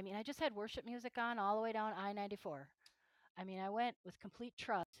 I mean, I just had worship music on all the way down I-94. I mean, I went with complete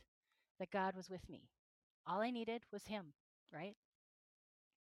trust that God was with me. All I needed was him, right?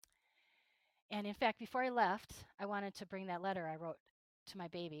 And in fact, before I left, I wanted to bring that letter I wrote to my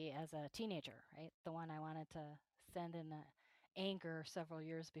baby as a teenager, right? The one I wanted to send in the anger several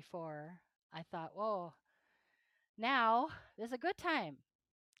years before. I thought, whoa, now is a good time.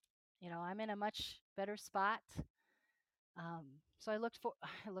 I'm in a much better spot. So I looked for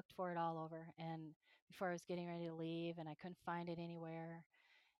I looked for it all over, and before I was getting ready to leave, and I couldn't find it anywhere.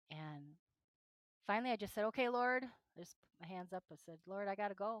 And finally, I just said, "Okay, Lord." I just put my hands up. I said, "Lord, I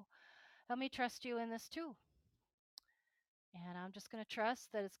gotta go. Help me trust you in this too." And I'm just gonna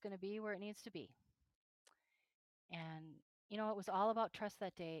trust that it's gonna be where it needs to be. And it was all about trust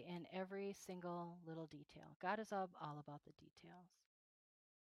that day in every single little detail. God is all about the details.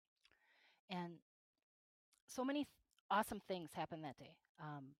 And so many awesome things happened that day.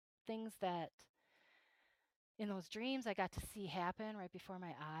 Things that in those dreams I got to see happen right before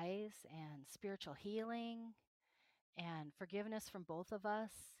my eyes, and spiritual healing and forgiveness from both of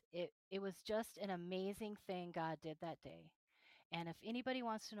us. It was just an amazing thing God did that day. And if anybody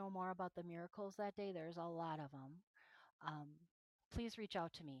wants to know more about the miracles that day, there's a lot of them. Um, please reach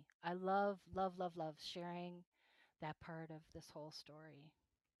out to me. I love, love, love, love sharing that part of this whole story.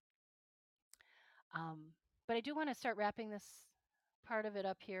 Um, but I do want to start wrapping this part of it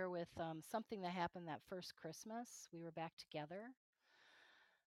up here with something that happened that first Christmas. We were back together.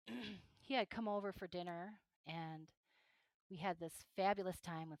 He had come over for dinner, and we had this fabulous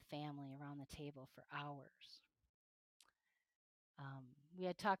time with family around the table for hours. We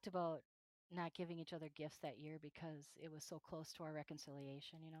had talked about not giving each other gifts that year because it was so close to our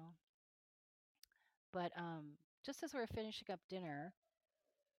reconciliation. But just as we were finishing up dinner,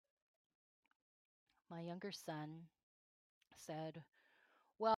 my younger son said,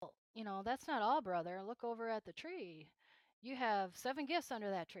 "Well, that's not all, brother. Look over at the tree. You have 7 gifts under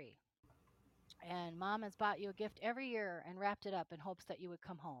that tree. And mom has bought you a gift every year and wrapped it up in hopes that you would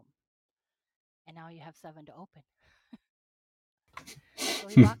come home. And now you have 7 to open." So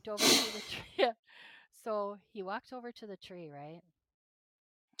he walked over to the tree. So he walked over to the tree, right?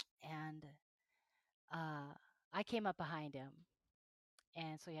 And uh, I came up behind him.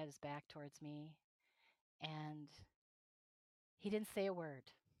 And so he had his back towards me. And he didn't say a word.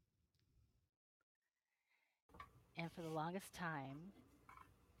 And for the longest time,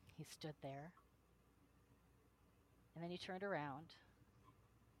 he stood there. And then he turned around.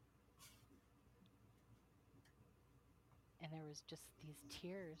 And there was just these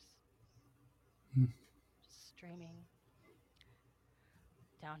tears just streaming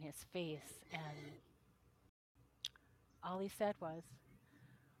down his face. And all he said was,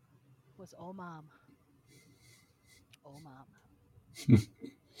 "Oh, mom. Oh, mom."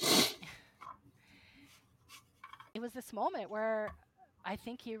 It was this moment where I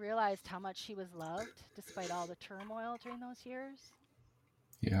think he realized how much he was loved despite all the turmoil during those years.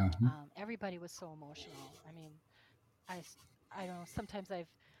 Yeah. Everybody was so emotional. I mean, I, I don't know. Sometimes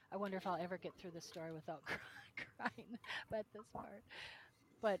I wonder if I'll ever get through this story without crying at this part.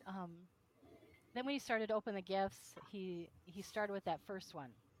 But then when he started to open the gifts, he started with that first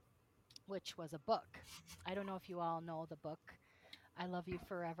one, which was a book. I don't know if you all know the book, "I Love You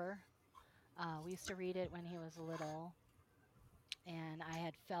Forever." We used to read it when he was little, and I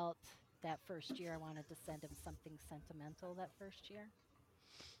had felt that first year I wanted to send him something sentimental that first year.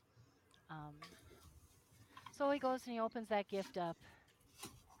 Um, so he goes and he opens that gift up,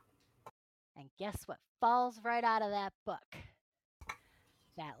 and guess what falls right out of that book?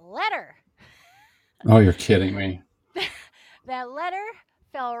 That letter. Oh, you're kidding me. That letter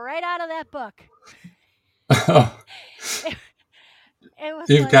fell right out of that book. It, it was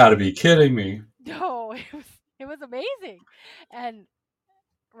You've like, got to be kidding me. no, it was amazing. And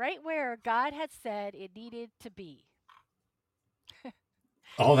right where God had said it needed to be.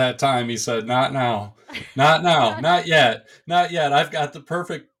 All that time he said, "Not now. Not now. Not Not yet. Not yet. I've got the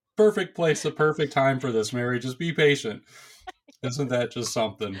perfect place, the perfect time for this, Mary. Just be patient." Isn't that just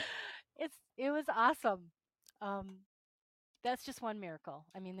something? it was awesome. Um, that's just one miracle.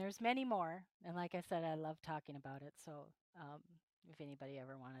 I mean, there's many more, and like I said, I love talking about it. So, um, if anybody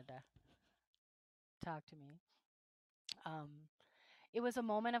ever wanted to talk to me, um, it was a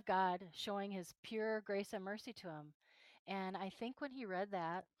moment of God showing His pure grace and mercy to him. And I think when he read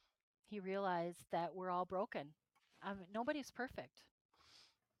that, he realized that we're all broken. Nobody's perfect.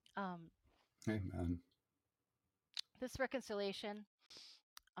 Um, Amen. this reconciliation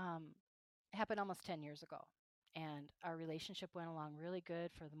um, happened almost 10 years ago. And our relationship went along really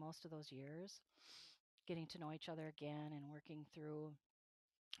good for the most of those years, getting to know each other again and working through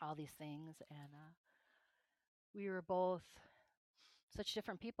all these things. And we were both such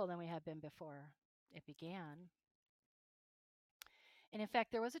different people than we had been before it began. And in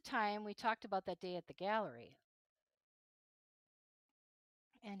fact, there was a time we talked about that day at the gallery.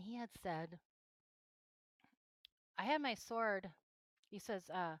 And he had said, "I had my sword." He says,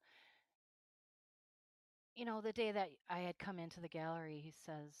 the day that I had come into the gallery,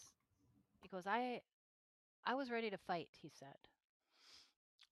 he goes, I was ready to fight, he said.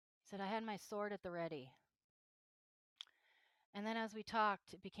 He said, I had my sword at the ready. And then as we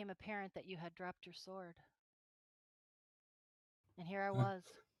talked, it became apparent that you had dropped your sword. And here I was.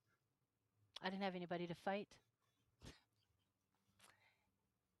 I didn't have anybody to fight.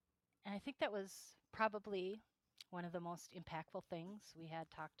 And I think that was probably one of the most impactful things we had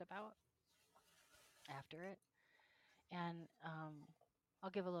talked about after it. And I'll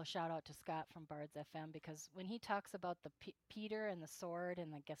give a little shout out to Scott from Bards FM, because when he talks about the Peter and the sword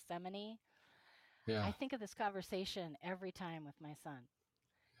and the Gethsemane, Yeah. I think of this conversation every time with my son,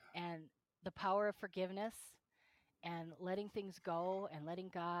 and the power of forgiveness and letting things go and letting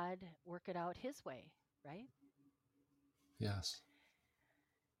God work it out his way, right? Yes.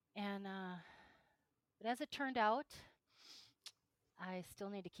 And but as it turned out, I still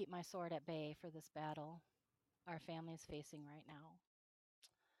need to keep my sword at bay for this battle our family is facing right now.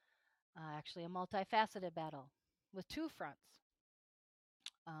 Actually, a multifaceted battle with two fronts.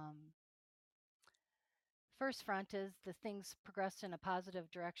 Um, First front is the things progressed in a positive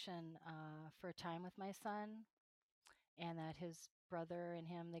direction for a time with my son, and that his brother and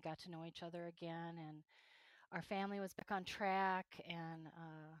him, they got to know each other again, and our family was back on track. And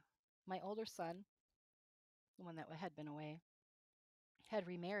my older son, the one that had been away, had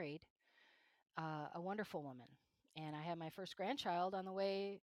remarried a wonderful woman, and I had my first grandchild on the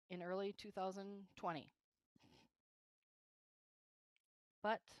way in early 2020.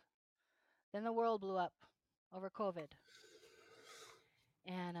 But then the world blew up over COVID,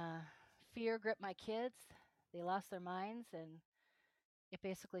 and fear gripped my kids. They lost their minds, and it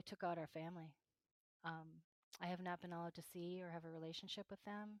basically took out our family. Um, I have not been allowed to see or have a relationship with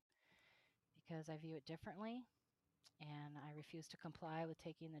them because I view it differently, and I refuse to comply with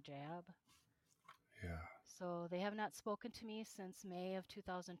taking the jab. Yeah. So they have not spoken to me since May of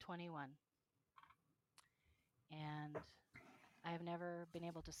 2021. And I have never been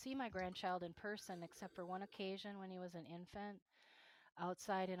able to see my grandchild in person except for one occasion when he was an infant,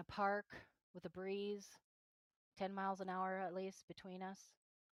 outside in a park with a breeze, 10 miles an hour at least between us,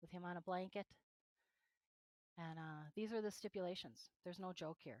 with him on a blanket. And these are the stipulations. There's no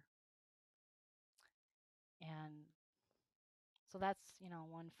joke here. And so that's,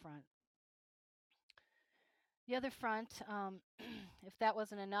 one front. The other front, if that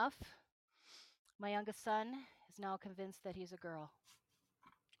wasn't enough, my youngest son is now convinced that he's a girl.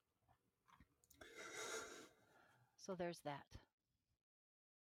 So there's that.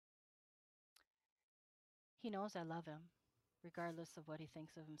 He knows I love him, regardless of what he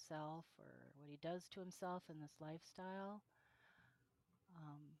thinks of himself or what he does to himself in this lifestyle.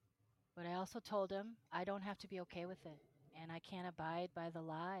 But I also told him I don't have to be okay with it, and I can't abide by the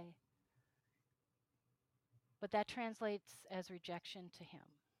lie. But that translates as rejection to him.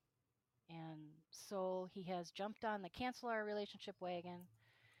 And so he has jumped on the cancel our relationship wagon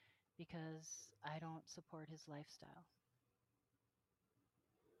because I don't support his lifestyle.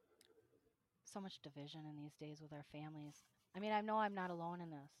 So much division in these days with our families. I mean, I know I'm not alone in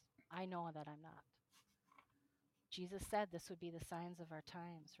this. I know that I'm not. Jesus said this would be the signs of our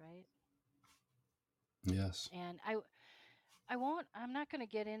times, right? Yes. And I'm not going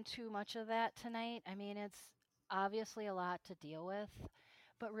to get into much of that tonight. I mean, it's obviously a lot to deal with,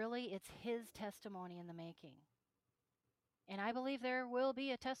 but really it's his testimony in the making. And I believe there will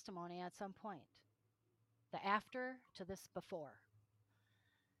be a testimony at some point, the after to this before.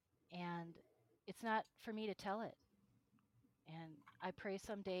 And it's not for me to tell it. And I pray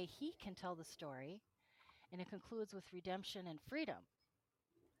someday he can tell the story, and it concludes with redemption and freedom.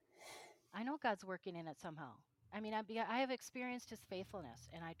 I know God's working in it somehow. I mean, I have experienced his faithfulness,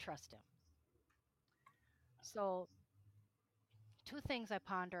 and I trust him. So, two things I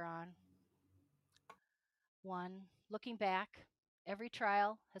ponder on. One, looking back, every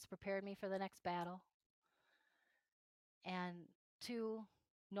trial has prepared me for the next battle. And two,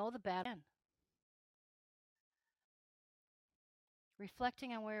 know the battle.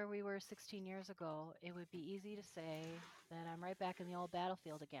 Reflecting on where we were 16 years ago, it would be easy to say that I'm right back in the old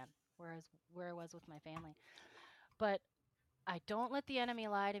battlefield again, where I was with my family. But I don't let the enemy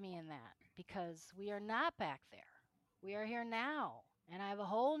lie to me in that, because we are not back there. We are here now, and I have a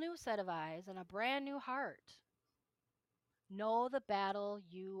whole new set of eyes and a brand new heart. Know the battle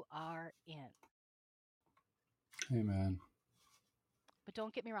you are in. Amen. But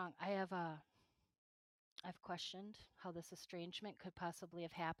don't get me wrong, I've questioned how this estrangement could possibly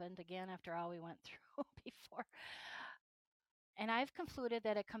have happened again after all we went through before. And I've concluded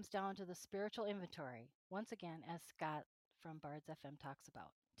that it comes down to the spiritual inventory, once again, as Scott from Bards FM talks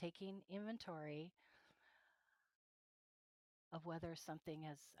about, taking inventory of whether something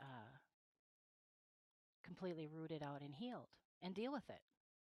has completely rooted out and healed and deal with it.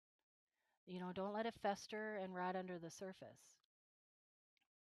 Don't let it fester and rot under the surface.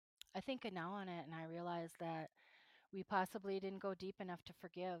 I think now on it and I realize that we possibly didn't go deep enough to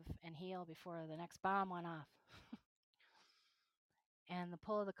forgive and heal before the next bomb went off. And the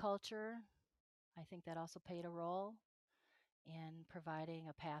pull of the culture, I think that also played a role in providing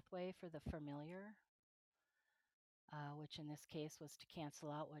a pathway for the familiar, which in this case was to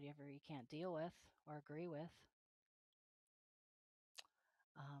cancel out whatever you can't deal with or agree with.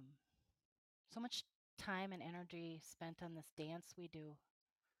 Um, so much time and energy spent on this dance we do,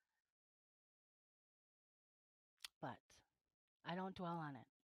 but I don't dwell on it.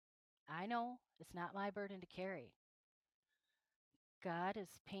 I know it's not my burden to carry. God is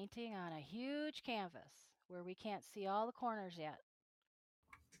painting on a huge canvas where we can't see all the corners yet.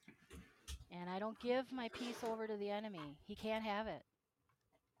 And I don't give my peace over to the enemy. He can't have it.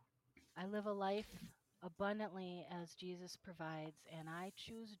 I live a life abundantly as Jesus provides, and I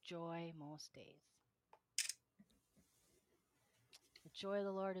choose joy most days. The joy of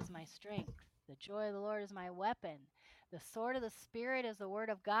the Lord is my strength. The joy of the Lord is my weapon. The sword of the Spirit is the word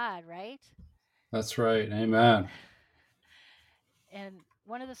of God, right? That's right. Amen. And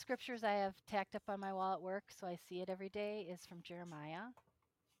one of the scriptures I have tacked up on my wall at work, so I see it every day, is from Jeremiah.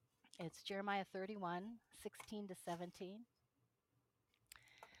 It's Jeremiah 31:16-17.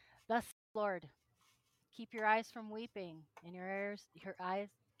 Thus, Lord, keep your eyes from weeping and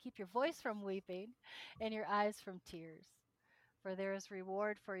keep your voice from weeping and your eyes from tears. For there is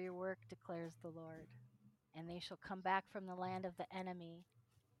reward for your work, declares the Lord. And they shall come back from the land of the enemy.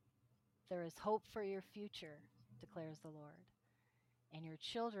 There is hope for your future, declares the Lord. And your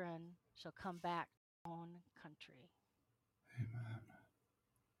children shall come back to their own country. Amen.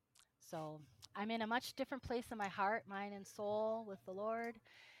 So I'm in a much different place in my heart, mind, and soul with the Lord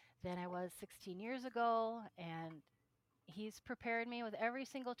than I was 16 years ago. And He's prepared me with every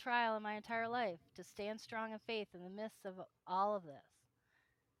single trial in my entire life to stand strong in faith in the midst of all of this.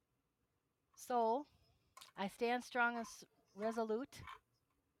 So I stand strong and resolute.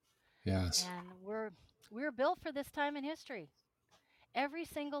 Yes. And we're built for this time in history. Every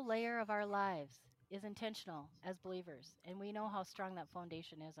single layer of our lives is intentional as believers, and we know how strong that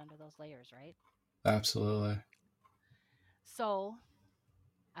foundation is under those layers, right? Absolutely. So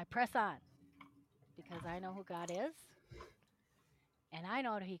I press on because I know who God is, and I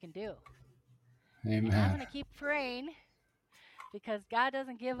know what He can do. Amen. And I'm going to keep praying because God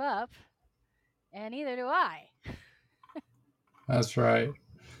doesn't give up, and neither do I. That's right.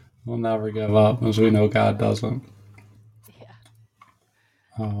 We'll never give up, as we know God doesn't. Yeah.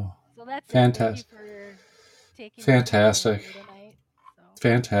 Oh, So that's it. Thank you fantastic. for taking the time Fantastic. with me tonight. So.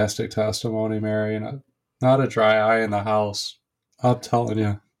 Fantastic testimony, Mary. Not a dry eye in the house. I'm telling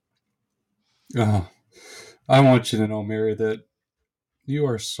you. Oh, I want you to know, Mary, that you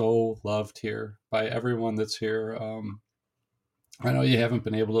are so loved here by everyone that's here. I know you haven't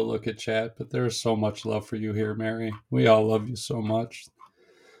been able to look at chat, but there's so much love for you here, Mary. We all love you so much.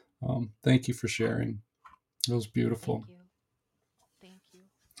 Thank you for sharing. It was beautiful. Thank you. Thank you.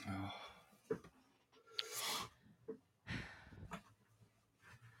 Oh.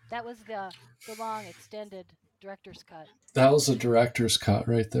 That was the long extended director's cut. That was a director's cut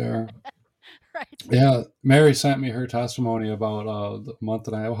right there. Right. Yeah, Mary sent me her testimony about the month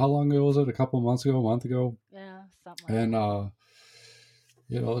and a half. How long ago was it? A couple months ago, a month ago? Yeah, something like And that.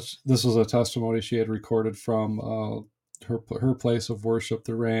 this was a testimony she had recorded from her place of worship,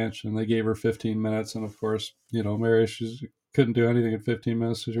 the ranch, and they gave her 15 minutes. And of course, Mary, she couldn't do anything in 15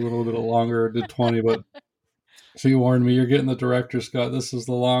 minutes, so she went a little bit longer, did 20. But she warned me, "You're getting the director's cut. This is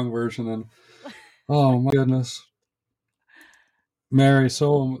the long version." And oh my goodness, Mary,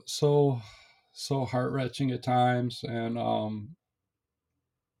 so heart wrenching at times, and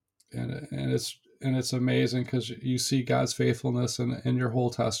it's amazing because you see God's faithfulness in your whole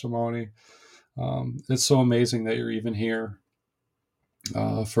testimony. It's so amazing that you're even here.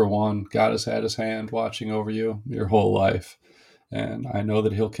 For one, God has had His hand watching over you your whole life, and I know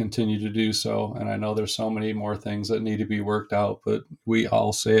that He'll continue to do so. And I know there's so many more things that need to be worked out, but we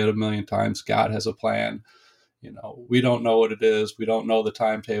all say it a million times: God has a plan. We don't know what it is, we don't know the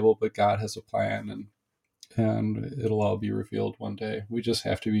timetable, but God has a plan, and it'll all be revealed one day. We just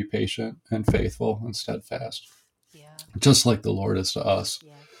have to be patient and faithful and steadfast. Yeah. Just like the Lord is to us.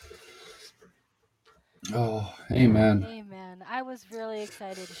 Yes. Oh, amen. Amen. I was really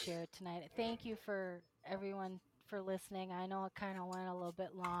excited to share it tonight. Thank you for everyone for listening. I know it kind of went a little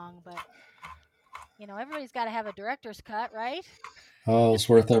bit long, but everybody's got to have a director's cut, right? Oh, it's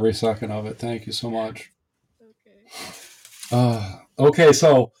worth every second of it. Thank you so much. Okay. Okay,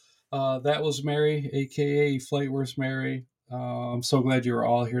 so That was Mary, aka FlightWorksMary. I'm so glad you were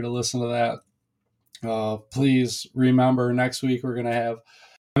all here to listen to that. Please remember, next week we're going to have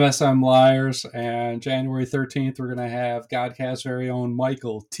MSM Liars, and January 13th we're going to have Godcast's very own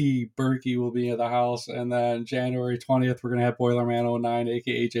Michael T. Berkey will be in the house, and then January 20th we're going to have Boilerman09,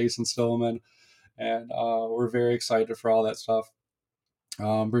 aka Jason Stillman, and we're very excited for all that stuff.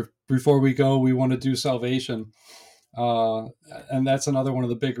 Before we go, we want to do salvation. And that's another one of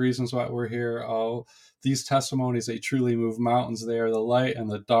the big reasons why we're here. These testimonies, they truly move mountains. They are the light and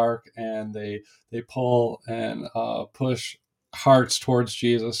the dark, and they pull and push hearts towards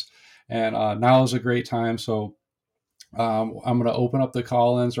Jesus. And now is a great time. So I'm going to open up the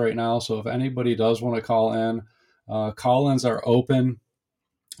call-ins right now. So if anybody does want to call in, call-ins are open.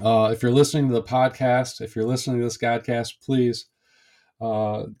 If you're listening to the podcast, if you're listening to this Godcast, please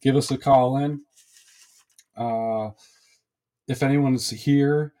give us a call in. If anyone's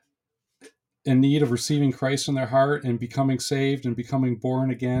here in need of receiving Christ in their heart and becoming saved and becoming born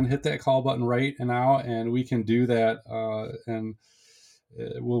again, hit that call button right now, and we can do that. And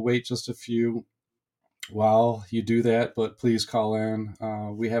we'll wait just a few while you do that, but please call in.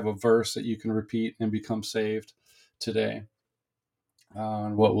 We have a verse that you can repeat and become saved today.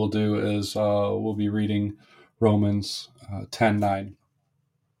 And what we'll do is we'll be reading Romans 10:9.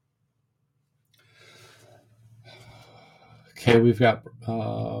 Okay, we've got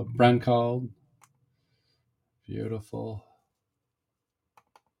Bren called. Beautiful.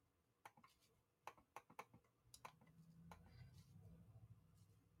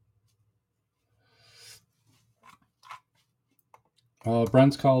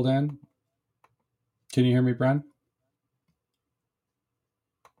 Bren's called in. Can you hear me, Bren?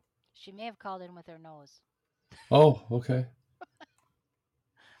 She may have called in with her nose. Oh, okay.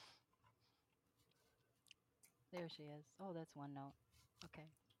 There she is. Oh, that's one note. Okay.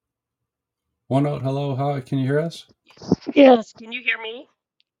 One note, hello, hi, can you hear us? Yes, can you hear me?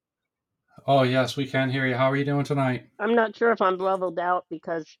 Oh, yes, we can hear you. How are you doing tonight? I'm not sure if I'm leveled out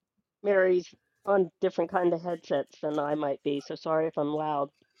because Mary's on different kind of headsets than I might be, so sorry if I'm loud.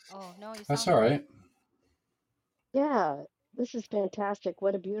 Oh, no, you That's sound all great. right. Yeah, this is fantastic.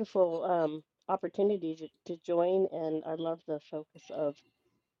 What a beautiful opportunity to join, and I love the focus of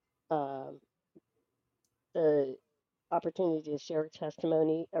um the opportunity to share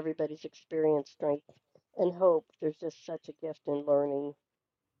testimony, everybody's experience, strength, and hope. There's just such a gift in learning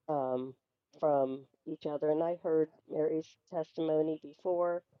um, from each other. And I heard Mary's testimony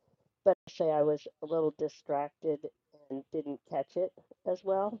before, but I say I was a little distracted and didn't catch it as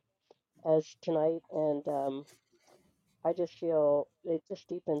well as tonight. And I just feel it just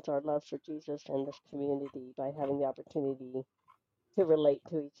deepens our love for Jesus and this community by having the opportunity to relate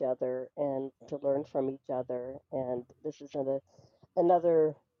to each other and to learn from each other. And this is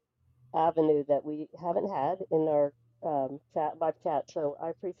another avenue that we haven't had in our live chat. So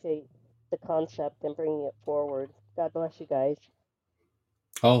I appreciate the concept and bringing it forward. God bless you guys.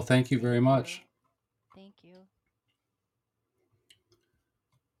 Oh, thank you very Thank much. you. Thank you.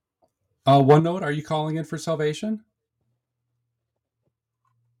 One note, are you calling in for salvation?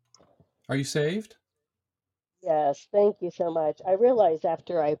 Are you saved? Yes, thank you so much. I realized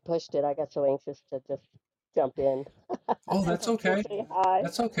after I pushed it, I got so anxious to just jump in Oh, and that's just to okay. say hi.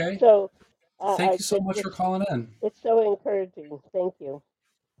 That's okay. So Thank you so it, much for calling in. it's so encouraging. Thank you.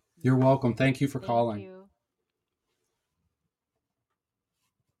 You're welcome. Thank you for Thank calling. you.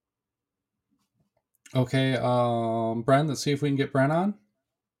 Okay, Bren, let's see if we can get Bren on.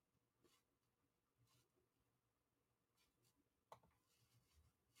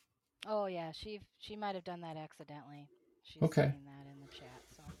 Oh, yeah, she might have done that accidentally. She's Okay. saying that in the chat.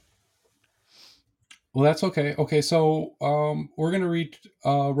 So Well, that's okay. Okay, so we're going to read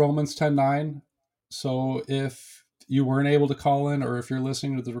Romans 10:9. So if you weren't able to call in, or if you're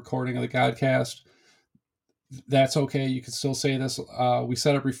listening to the recording of the Godcast, that's okay. You can still say this. We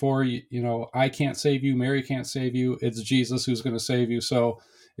said it before. You know, I can't save you. Mary can't save you. It's Jesus who's going to save you. So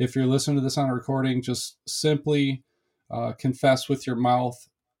if you're listening to this on a recording, just simply confess with your mouth.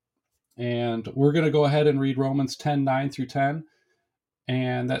 And we're going to go ahead and read Romans 10:9 through 10.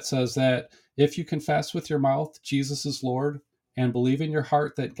 And that says that if you confess with your mouth Jesus is Lord and believe in your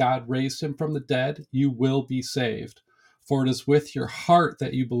heart that God raised him from the dead, you will be saved. For it is with your heart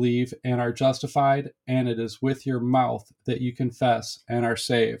that you believe and are justified, and it is with your mouth that you confess and are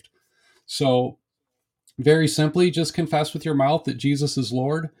saved. So, very simply, just confess with your mouth that Jesus is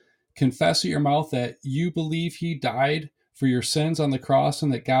Lord. Confess with your mouth that you believe he died for your sins on the cross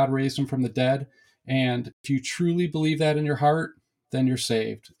and that God raised him from the dead. And if you truly believe that in your heart, then you're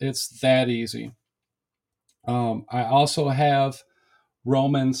saved. It's that easy. I also have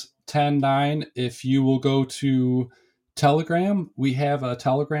Romans 10:9. If you will go to Telegram, we have a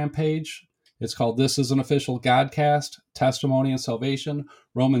Telegram page. It's called This is an Official Godcast, Testimony and Salvation.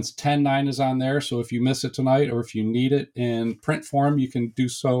 Romans 10:9 is on there. So if you miss it tonight or if you need it in print form, you can do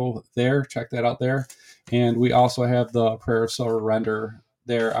so there. Check that out there. And we also have the prayer of surrender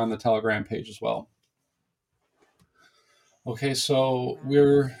there on the Telegram page as well. Okay, so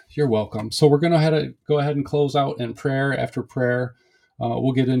you're welcome. So we're going to go ahead and close out in prayer. After prayer,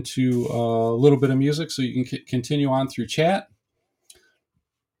 we'll get into a little bit of music so you can continue on through chat.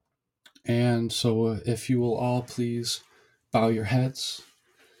 And so if you will all please bow your heads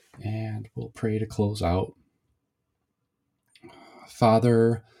and we'll pray to close out.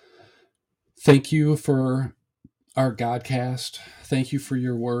 Father, thank you for our Godcast. Thank you for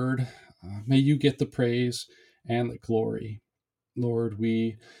your word. May you get the praise and the glory. Lord,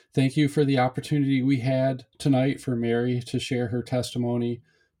 we thank you for the opportunity we had tonight for Mary to share her testimony,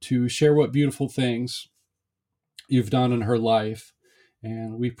 to share what beautiful things you've done in her life.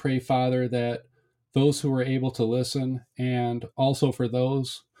 And we pray, Father, that those who are able to listen, and also for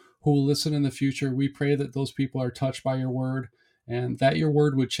those who will listen in the future, we pray that those people are touched by your word and that your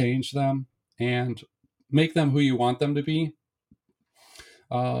word would change them and make them who you want them to be.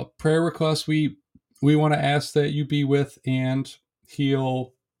 Prayer requests, we want to ask that you be with and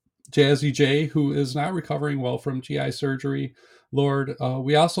heal Jazzy J, who is not recovering well from GI surgery. Lord,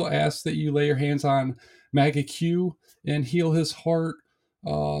 we also ask that you lay your hands on Maggie Q and heal his heart.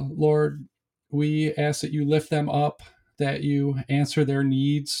 Lord, we ask that you lift them up, that you answer their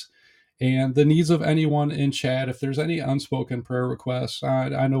needs and the needs of anyone in chat. If there's any unspoken prayer requests,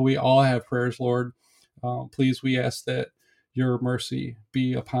 I know we all have prayers, Lord. Please, we ask that your mercy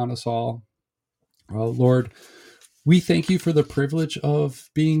be upon us all. Lord, we thank you for the privilege of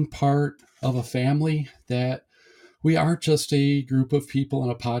being part of a family, that we aren't just a group of people in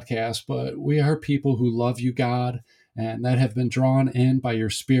a podcast, but we are people who love you, God, and that have been drawn in by your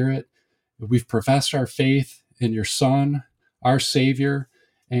Spirit. We've professed our faith in your Son, our Savior,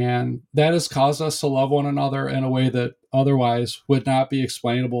 and that has caused us to love one another in a way that otherwise would not be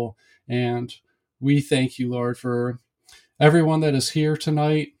explainable. And we thank you, Lord, for everyone that is here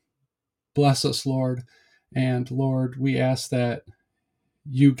tonight. Bless us, Lord. And Lord, we ask that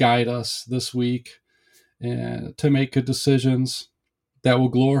you guide us this week to make good decisions that will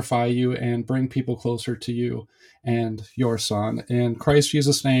glorify you and bring people closer to you and your Son. In Christ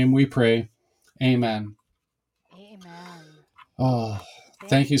Jesus' name we pray. Amen. Amen. Oh,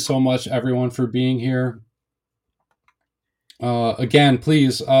 thank you so much, everyone, for being here. Again,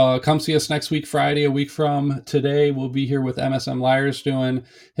 please come see us next week, Friday, a week from today. We'll be here with MSM Lyers doing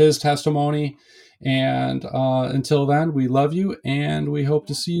his testimony. And until then, we love you and we hope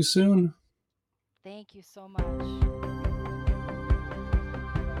to see you soon. Thank you so much.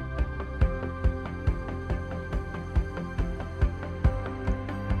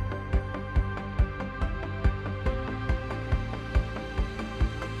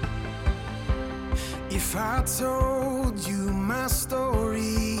 If I told you my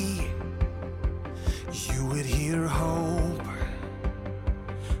story, you would hear hope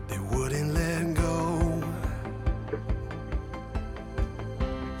that wouldn't let go.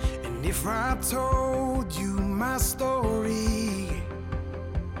 And if I told you my story,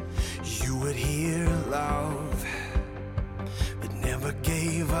 you would hear love that never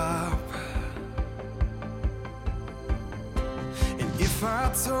gave up. And if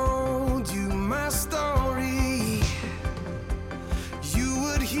I told you my story, you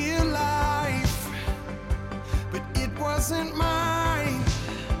would hear life, but it wasn't mine.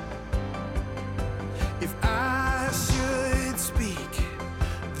 If I should speak,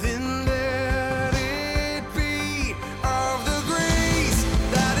 then let it be of the grace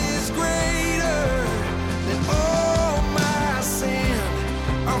that is greater than all my sin,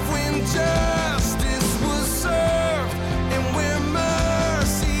 of when justice was served and where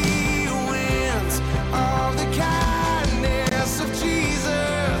mercy wins, of the kindness of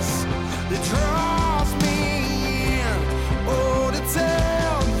Jesus that draws me in. Oh, to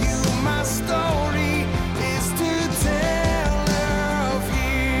tell you my story is to tell of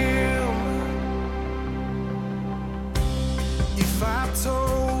him. If I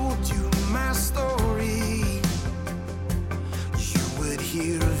told you my story, you would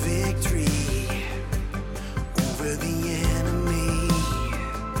hear a victory over the enemy.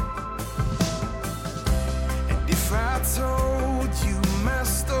 And if I told you my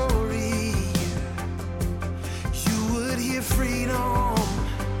story, you would hear freedom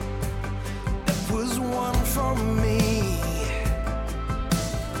that was won for me.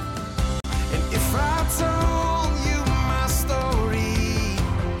 And if I told you my story,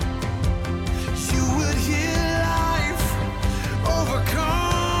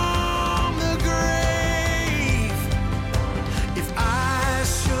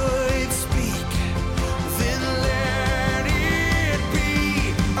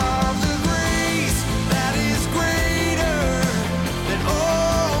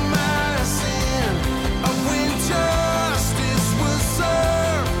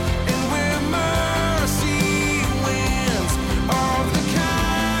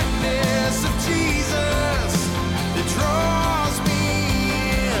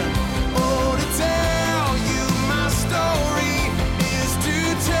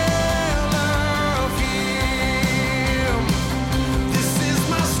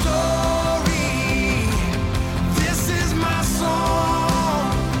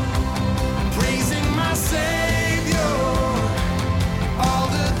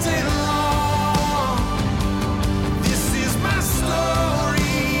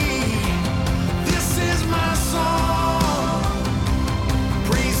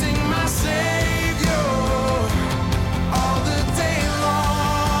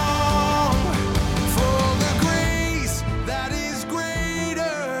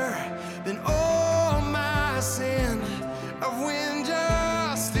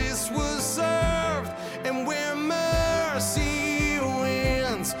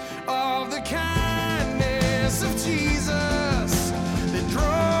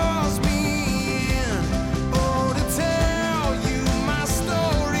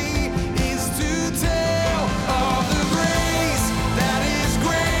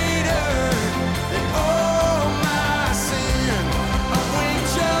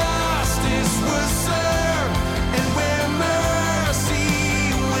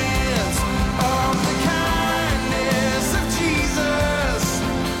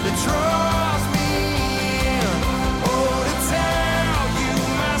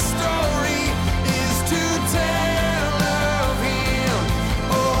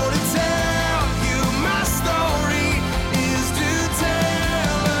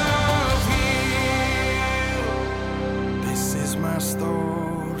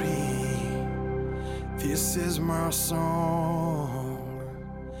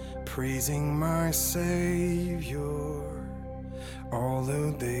 praising my Savior all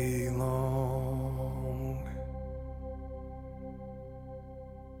the day long.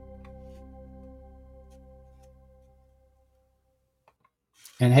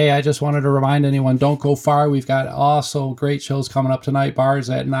 And hey, I just wanted to remind anyone, don't go far. We've got also great shows coming up tonight. Bars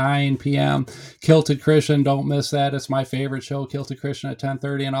at 9 p.m. Kilted Christian, don't miss that. It's my favorite show, Kilted Christian at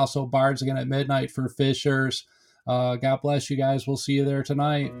 10:30. And also Bards again at midnight for Fishers. God bless you guys. We'll see you there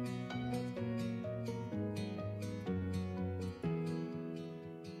tonight.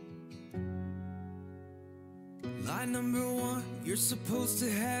 Line number one, you're supposed to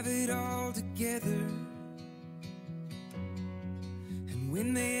have it all together. And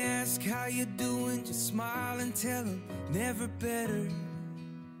when they ask how you doing, just smile and tell them never better.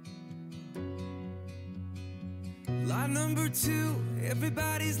 Line number two,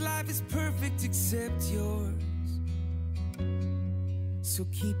 everybody's life is perfect except yours. So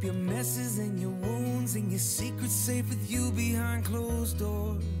keep your messes and your wounds and your secrets safe with you behind closed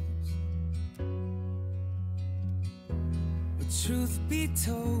doors. But truth be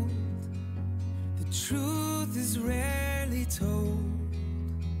told, the truth is rarely told.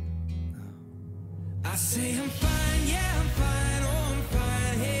 I say I'm fine, yeah I'm fine, oh I'm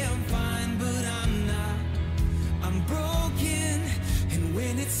fine, hey I'm fine, but I'm not. I'm broken, and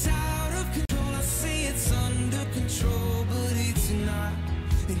when it's out of control, I say it's under control, but it's not,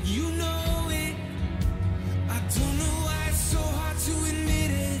 and you know it. I don't know why it's so hard to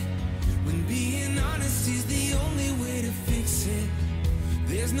admit it, when being honest is the only way to fix it.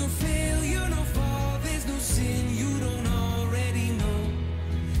 There's no failure, no fall, there's no sin you don't already know,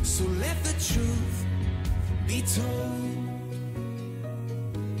 so let the truth be told.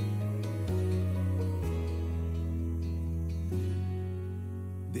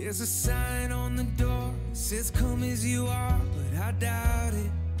 There's a sign on the door, says come as you are, but I doubt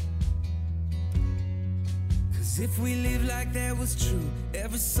it. Cause if we lived like that was true,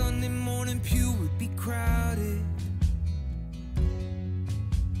 every Sunday morning pew would be crowded.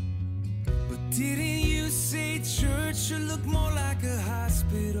 But didn't you say church should look more like a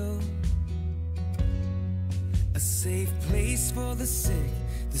hospital? A safe place for the sick,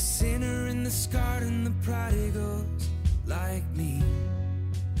 the sinner and the scarred and the prodigals like me.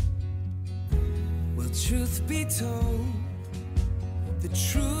 Well, truth be told, the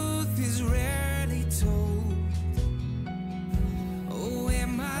truth is rarely told. Oh,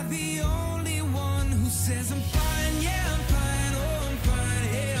 am I the only one who says I'm fine, yeah I'm fine, oh I'm fine,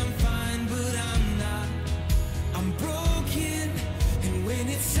 hey I'm fine, but I'm not. I'm broken, and when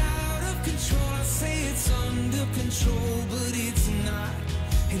it's out of control, I say it's under control, but it's not,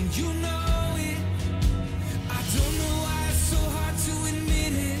 and you know it. I don't know why it's so hard to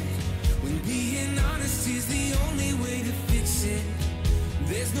admit it, when being honest is the only way to fix it.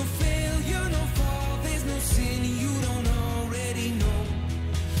 There's no failure, no fall, there's no sin you don't already know,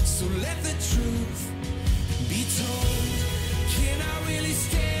 so let the truth be told. Can I really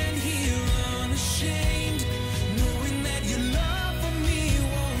stand here unashamed, knowing that your love for me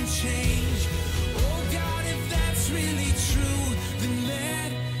won't change? Oh God, if that's really true, then let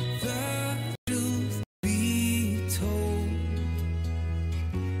the truth be told.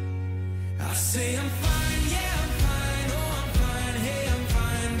 I say I'm fine, yeah I'm fine, oh I'm fine, hey I'm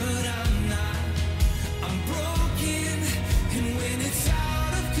fine, but I'm not. I'm broken, and when it's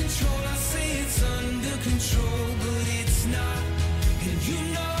out of control, I say it's under control, but it's not, and you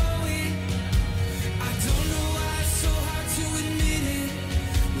know it. I don't know why it's so hard to admit it,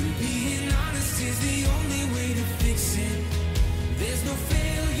 when being honest is the only way to fix it. There's no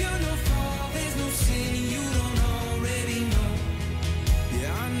failure, no fall, there's no sin you don't already know.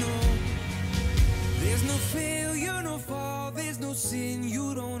 Yeah, I know. There's no failure, no fall, there's no sin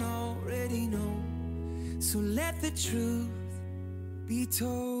you don't already know, so let the truth be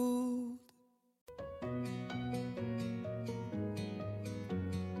told.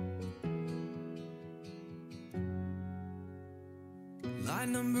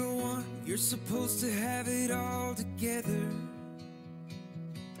 Line number one, you're supposed to have it all together.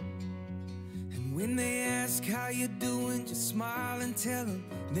 And when they ask how you doing, just smile and tell them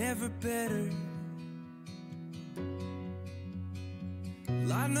never better.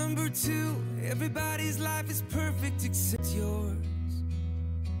 Line number two, everybody's life is perfect except yours.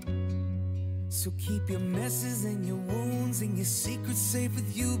 So keep your messes and your wounds and your secrets safe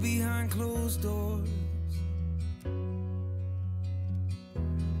with you behind closed doors.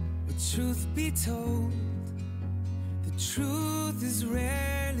 But truth be told, the truth is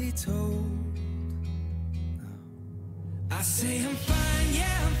rarely told. I say I'm fine,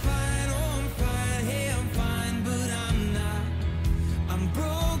 yeah I'm fine, oh I'm fine, hey I'm fine, but I'm not. I'm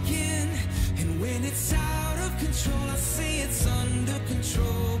broken,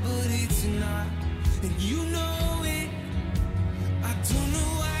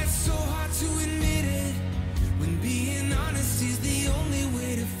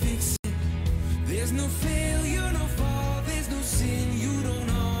 There's no failure, no fall, there's no sin you don't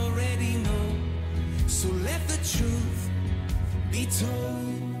already know. So let the truth be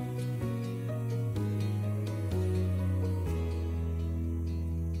told.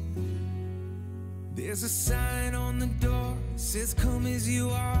 There's a sign on the door, says come as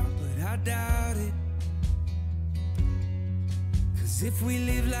you are, but I doubt it. Cause if we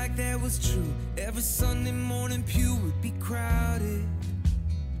live like that was true, every Sunday morning pew would be crowded.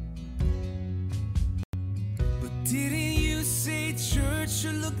 But didn't you say church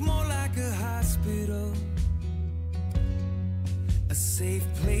should look more like a hospital? A safe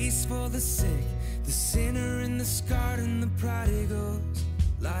place for the sick, the sinner and the scarred and the prodigals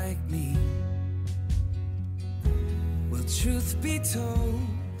like me. Well, truth be told,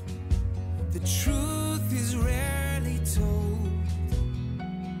 the truth is rarely told.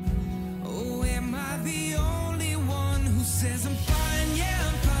 Oh, am I the only one who says I'm fine? Yeah,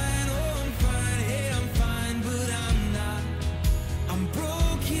 I'm fine. Oh, I'm fine. Hey, I'm fine, but I'm not. I'm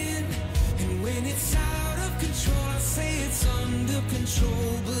broken, and when it's out of control, I say it's under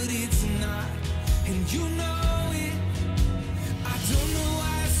control, but it's not. And you know it. I don't know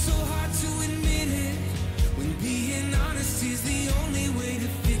why it's so hard to admit it, when being honest is the only way to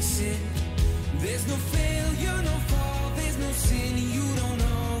fix it. There's no failure, no fall, there's no sin you don't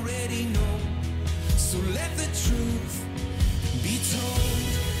already know. So let the truth be told.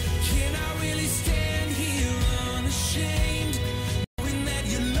 Can I really stand here unashamed, knowing that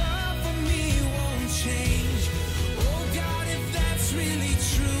your love for me won't change? Oh God, if that's really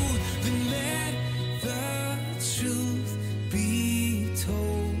true, then let the truth be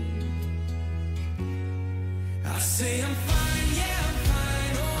told. I say I'm fine, yeah, I'm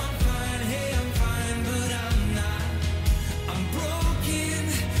fine, oh, I'm fine, hey, I'm fine, but I'm not. I'm broken,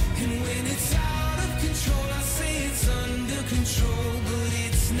 and when it's out of control, I say it's under control, but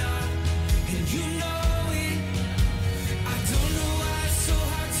it's not. And you know it. I don't know why it's so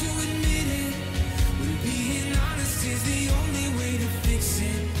hard to admit it, when being honest is the only way to fix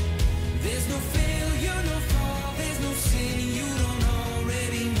it. There's no failure, no fall, there's no sin you don't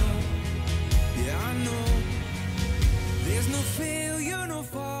already know. Yeah, I know. There's no failure, no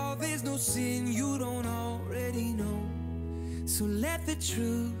fall, there's no sin you don't already know. So let the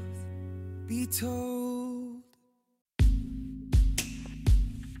truth be told.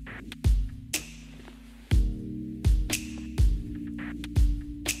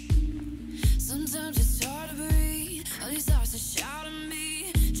 Sometimes it's hard to breathe, all these thoughts that shout at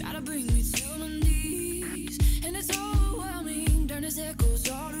me, try to bring me to my knees, and it's overwhelming, darkness echoes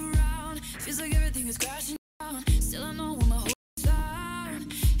all around, feels like everything is crashing down, still I know where my hope is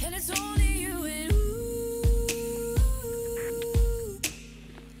found, and it's only you and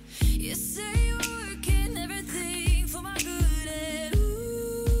you say you're working everything for my good, and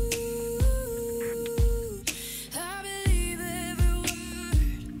I believe every word,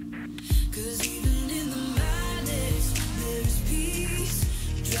 'cause even in the madness there is peace,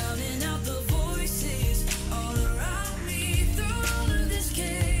 drowning out the voices all around me. Through all of this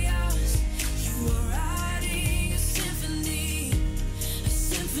chaos, you are writing a symphony.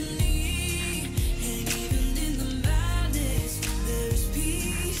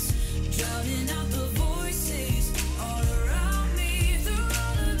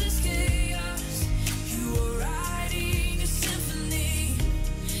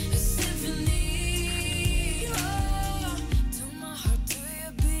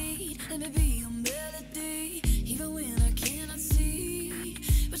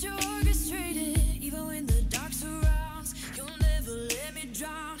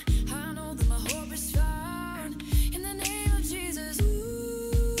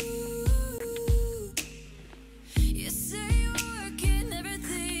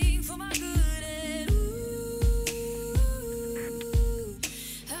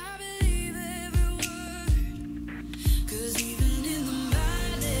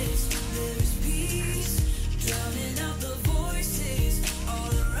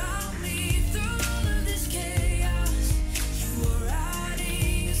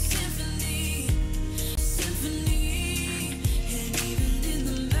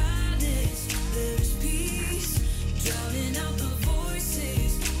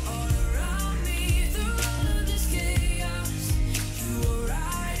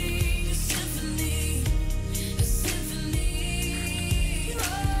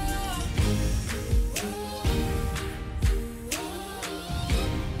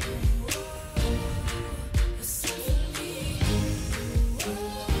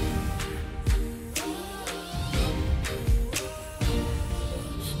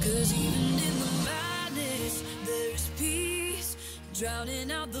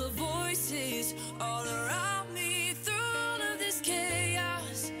 drowning out the voices all around me. Through all of this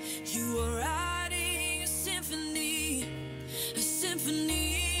chaos, you are writing a symphony, a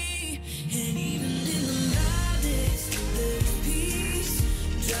symphony. And even in the madness, there's peace,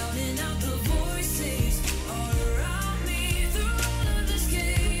 drowning out the voices all around me. Through all of this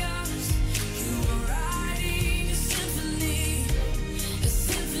chaos, you are writing a symphony, a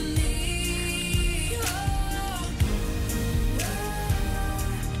symphony. Oh,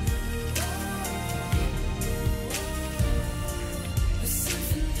 a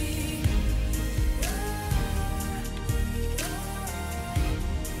symphony.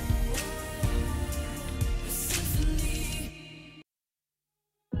 A symphony.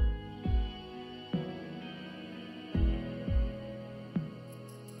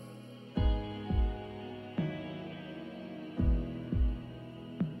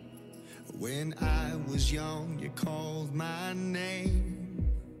 When I was young, you called my name.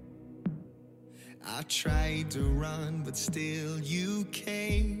 I tried to run, but still you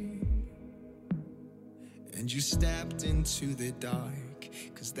came. And you stepped into the dark,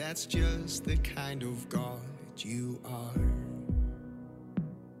 'cause that's just the kind of God you are.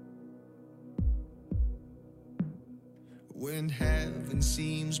 When heaven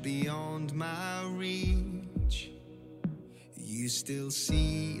seems beyond my reach, you still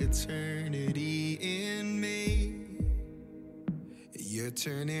see eternity in me. You're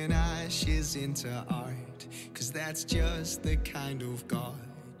turning ashes into art, 'cause that's just the kind of God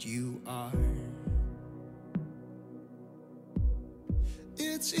you are.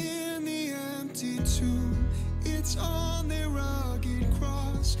 It's in the empty tomb, it's on the rugged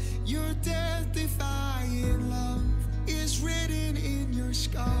cross. Your death-defying love is written in your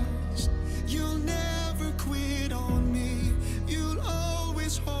scars. You'll never quit on me, you'll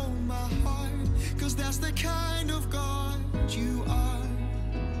always hold my heart, 'cause that's the kind of God you are.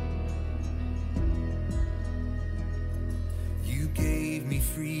 You gave me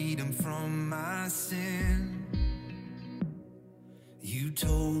freedom from my sin. You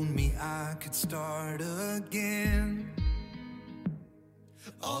told me I could start again.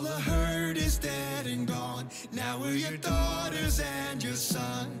 All the hurt is dead and gone. Now we're your daughters and your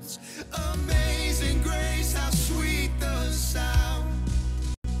sons. Amazing grace, how sweet the sound.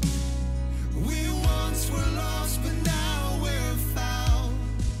 We once were lost, but now we're found.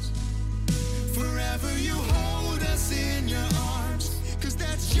 Forever you hold us in your arms, 'cause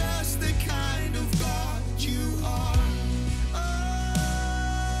that's just the kind of God you are.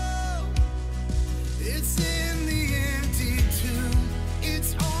 Oh, it's in the empty tomb,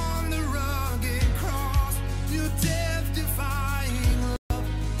 it's on the rugged cross. Your death-defying love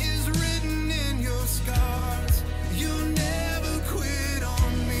is written in your scars. You'll never quit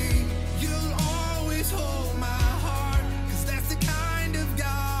on me, you'll always hold my heart, 'cause that's the kind of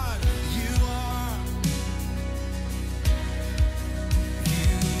God you are.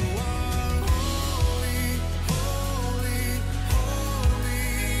 You are holy, holy, holy,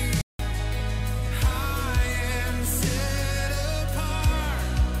 high and set apart.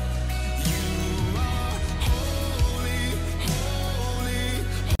 You are holy, holy,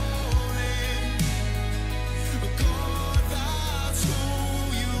 holy. God, that's who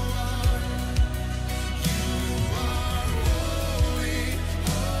you are. You are holy,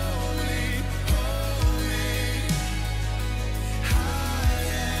 holy, holy, high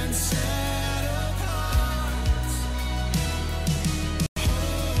and set apart.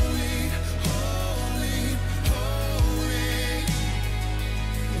 Holy, holy, holy.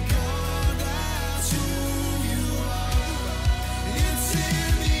 God, that's who you are. It's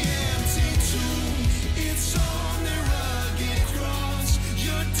in the empty tomb, it's on the rugged cross.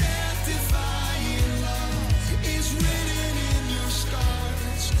 Your death-defying love is written in your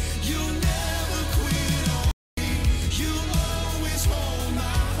scars. You'll never quit on me, you'll always hold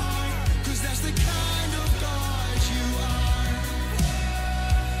my heart, 'cause that's the kind of God you are.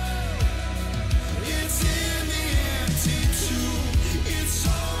 It's in the empty tomb, it's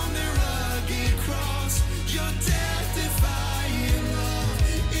on the rugged cross. Your death-defying love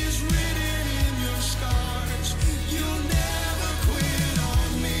is written in your scars. You'll never quit on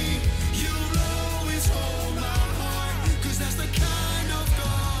me, you'll always hold my heart, 'cause that's the kind of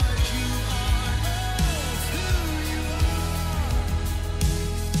God you are. That's who you are.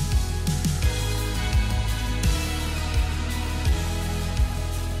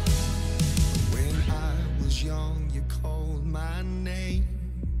 When I was young, you called my name.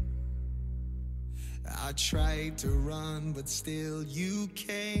 I tried to run, but still you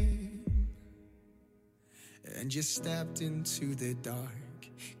came. And you stepped into the dark,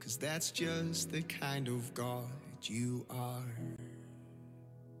 'cause that's just the kind of God you are.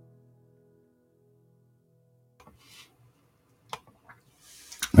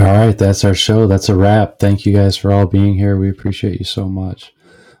 All right, that's our show. That's a wrap. Thank you guys for all being here. We appreciate you so much.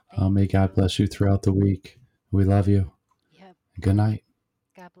 May God bless you throughout the week. We love you. Yep. Good night.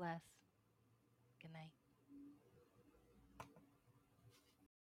 God bless.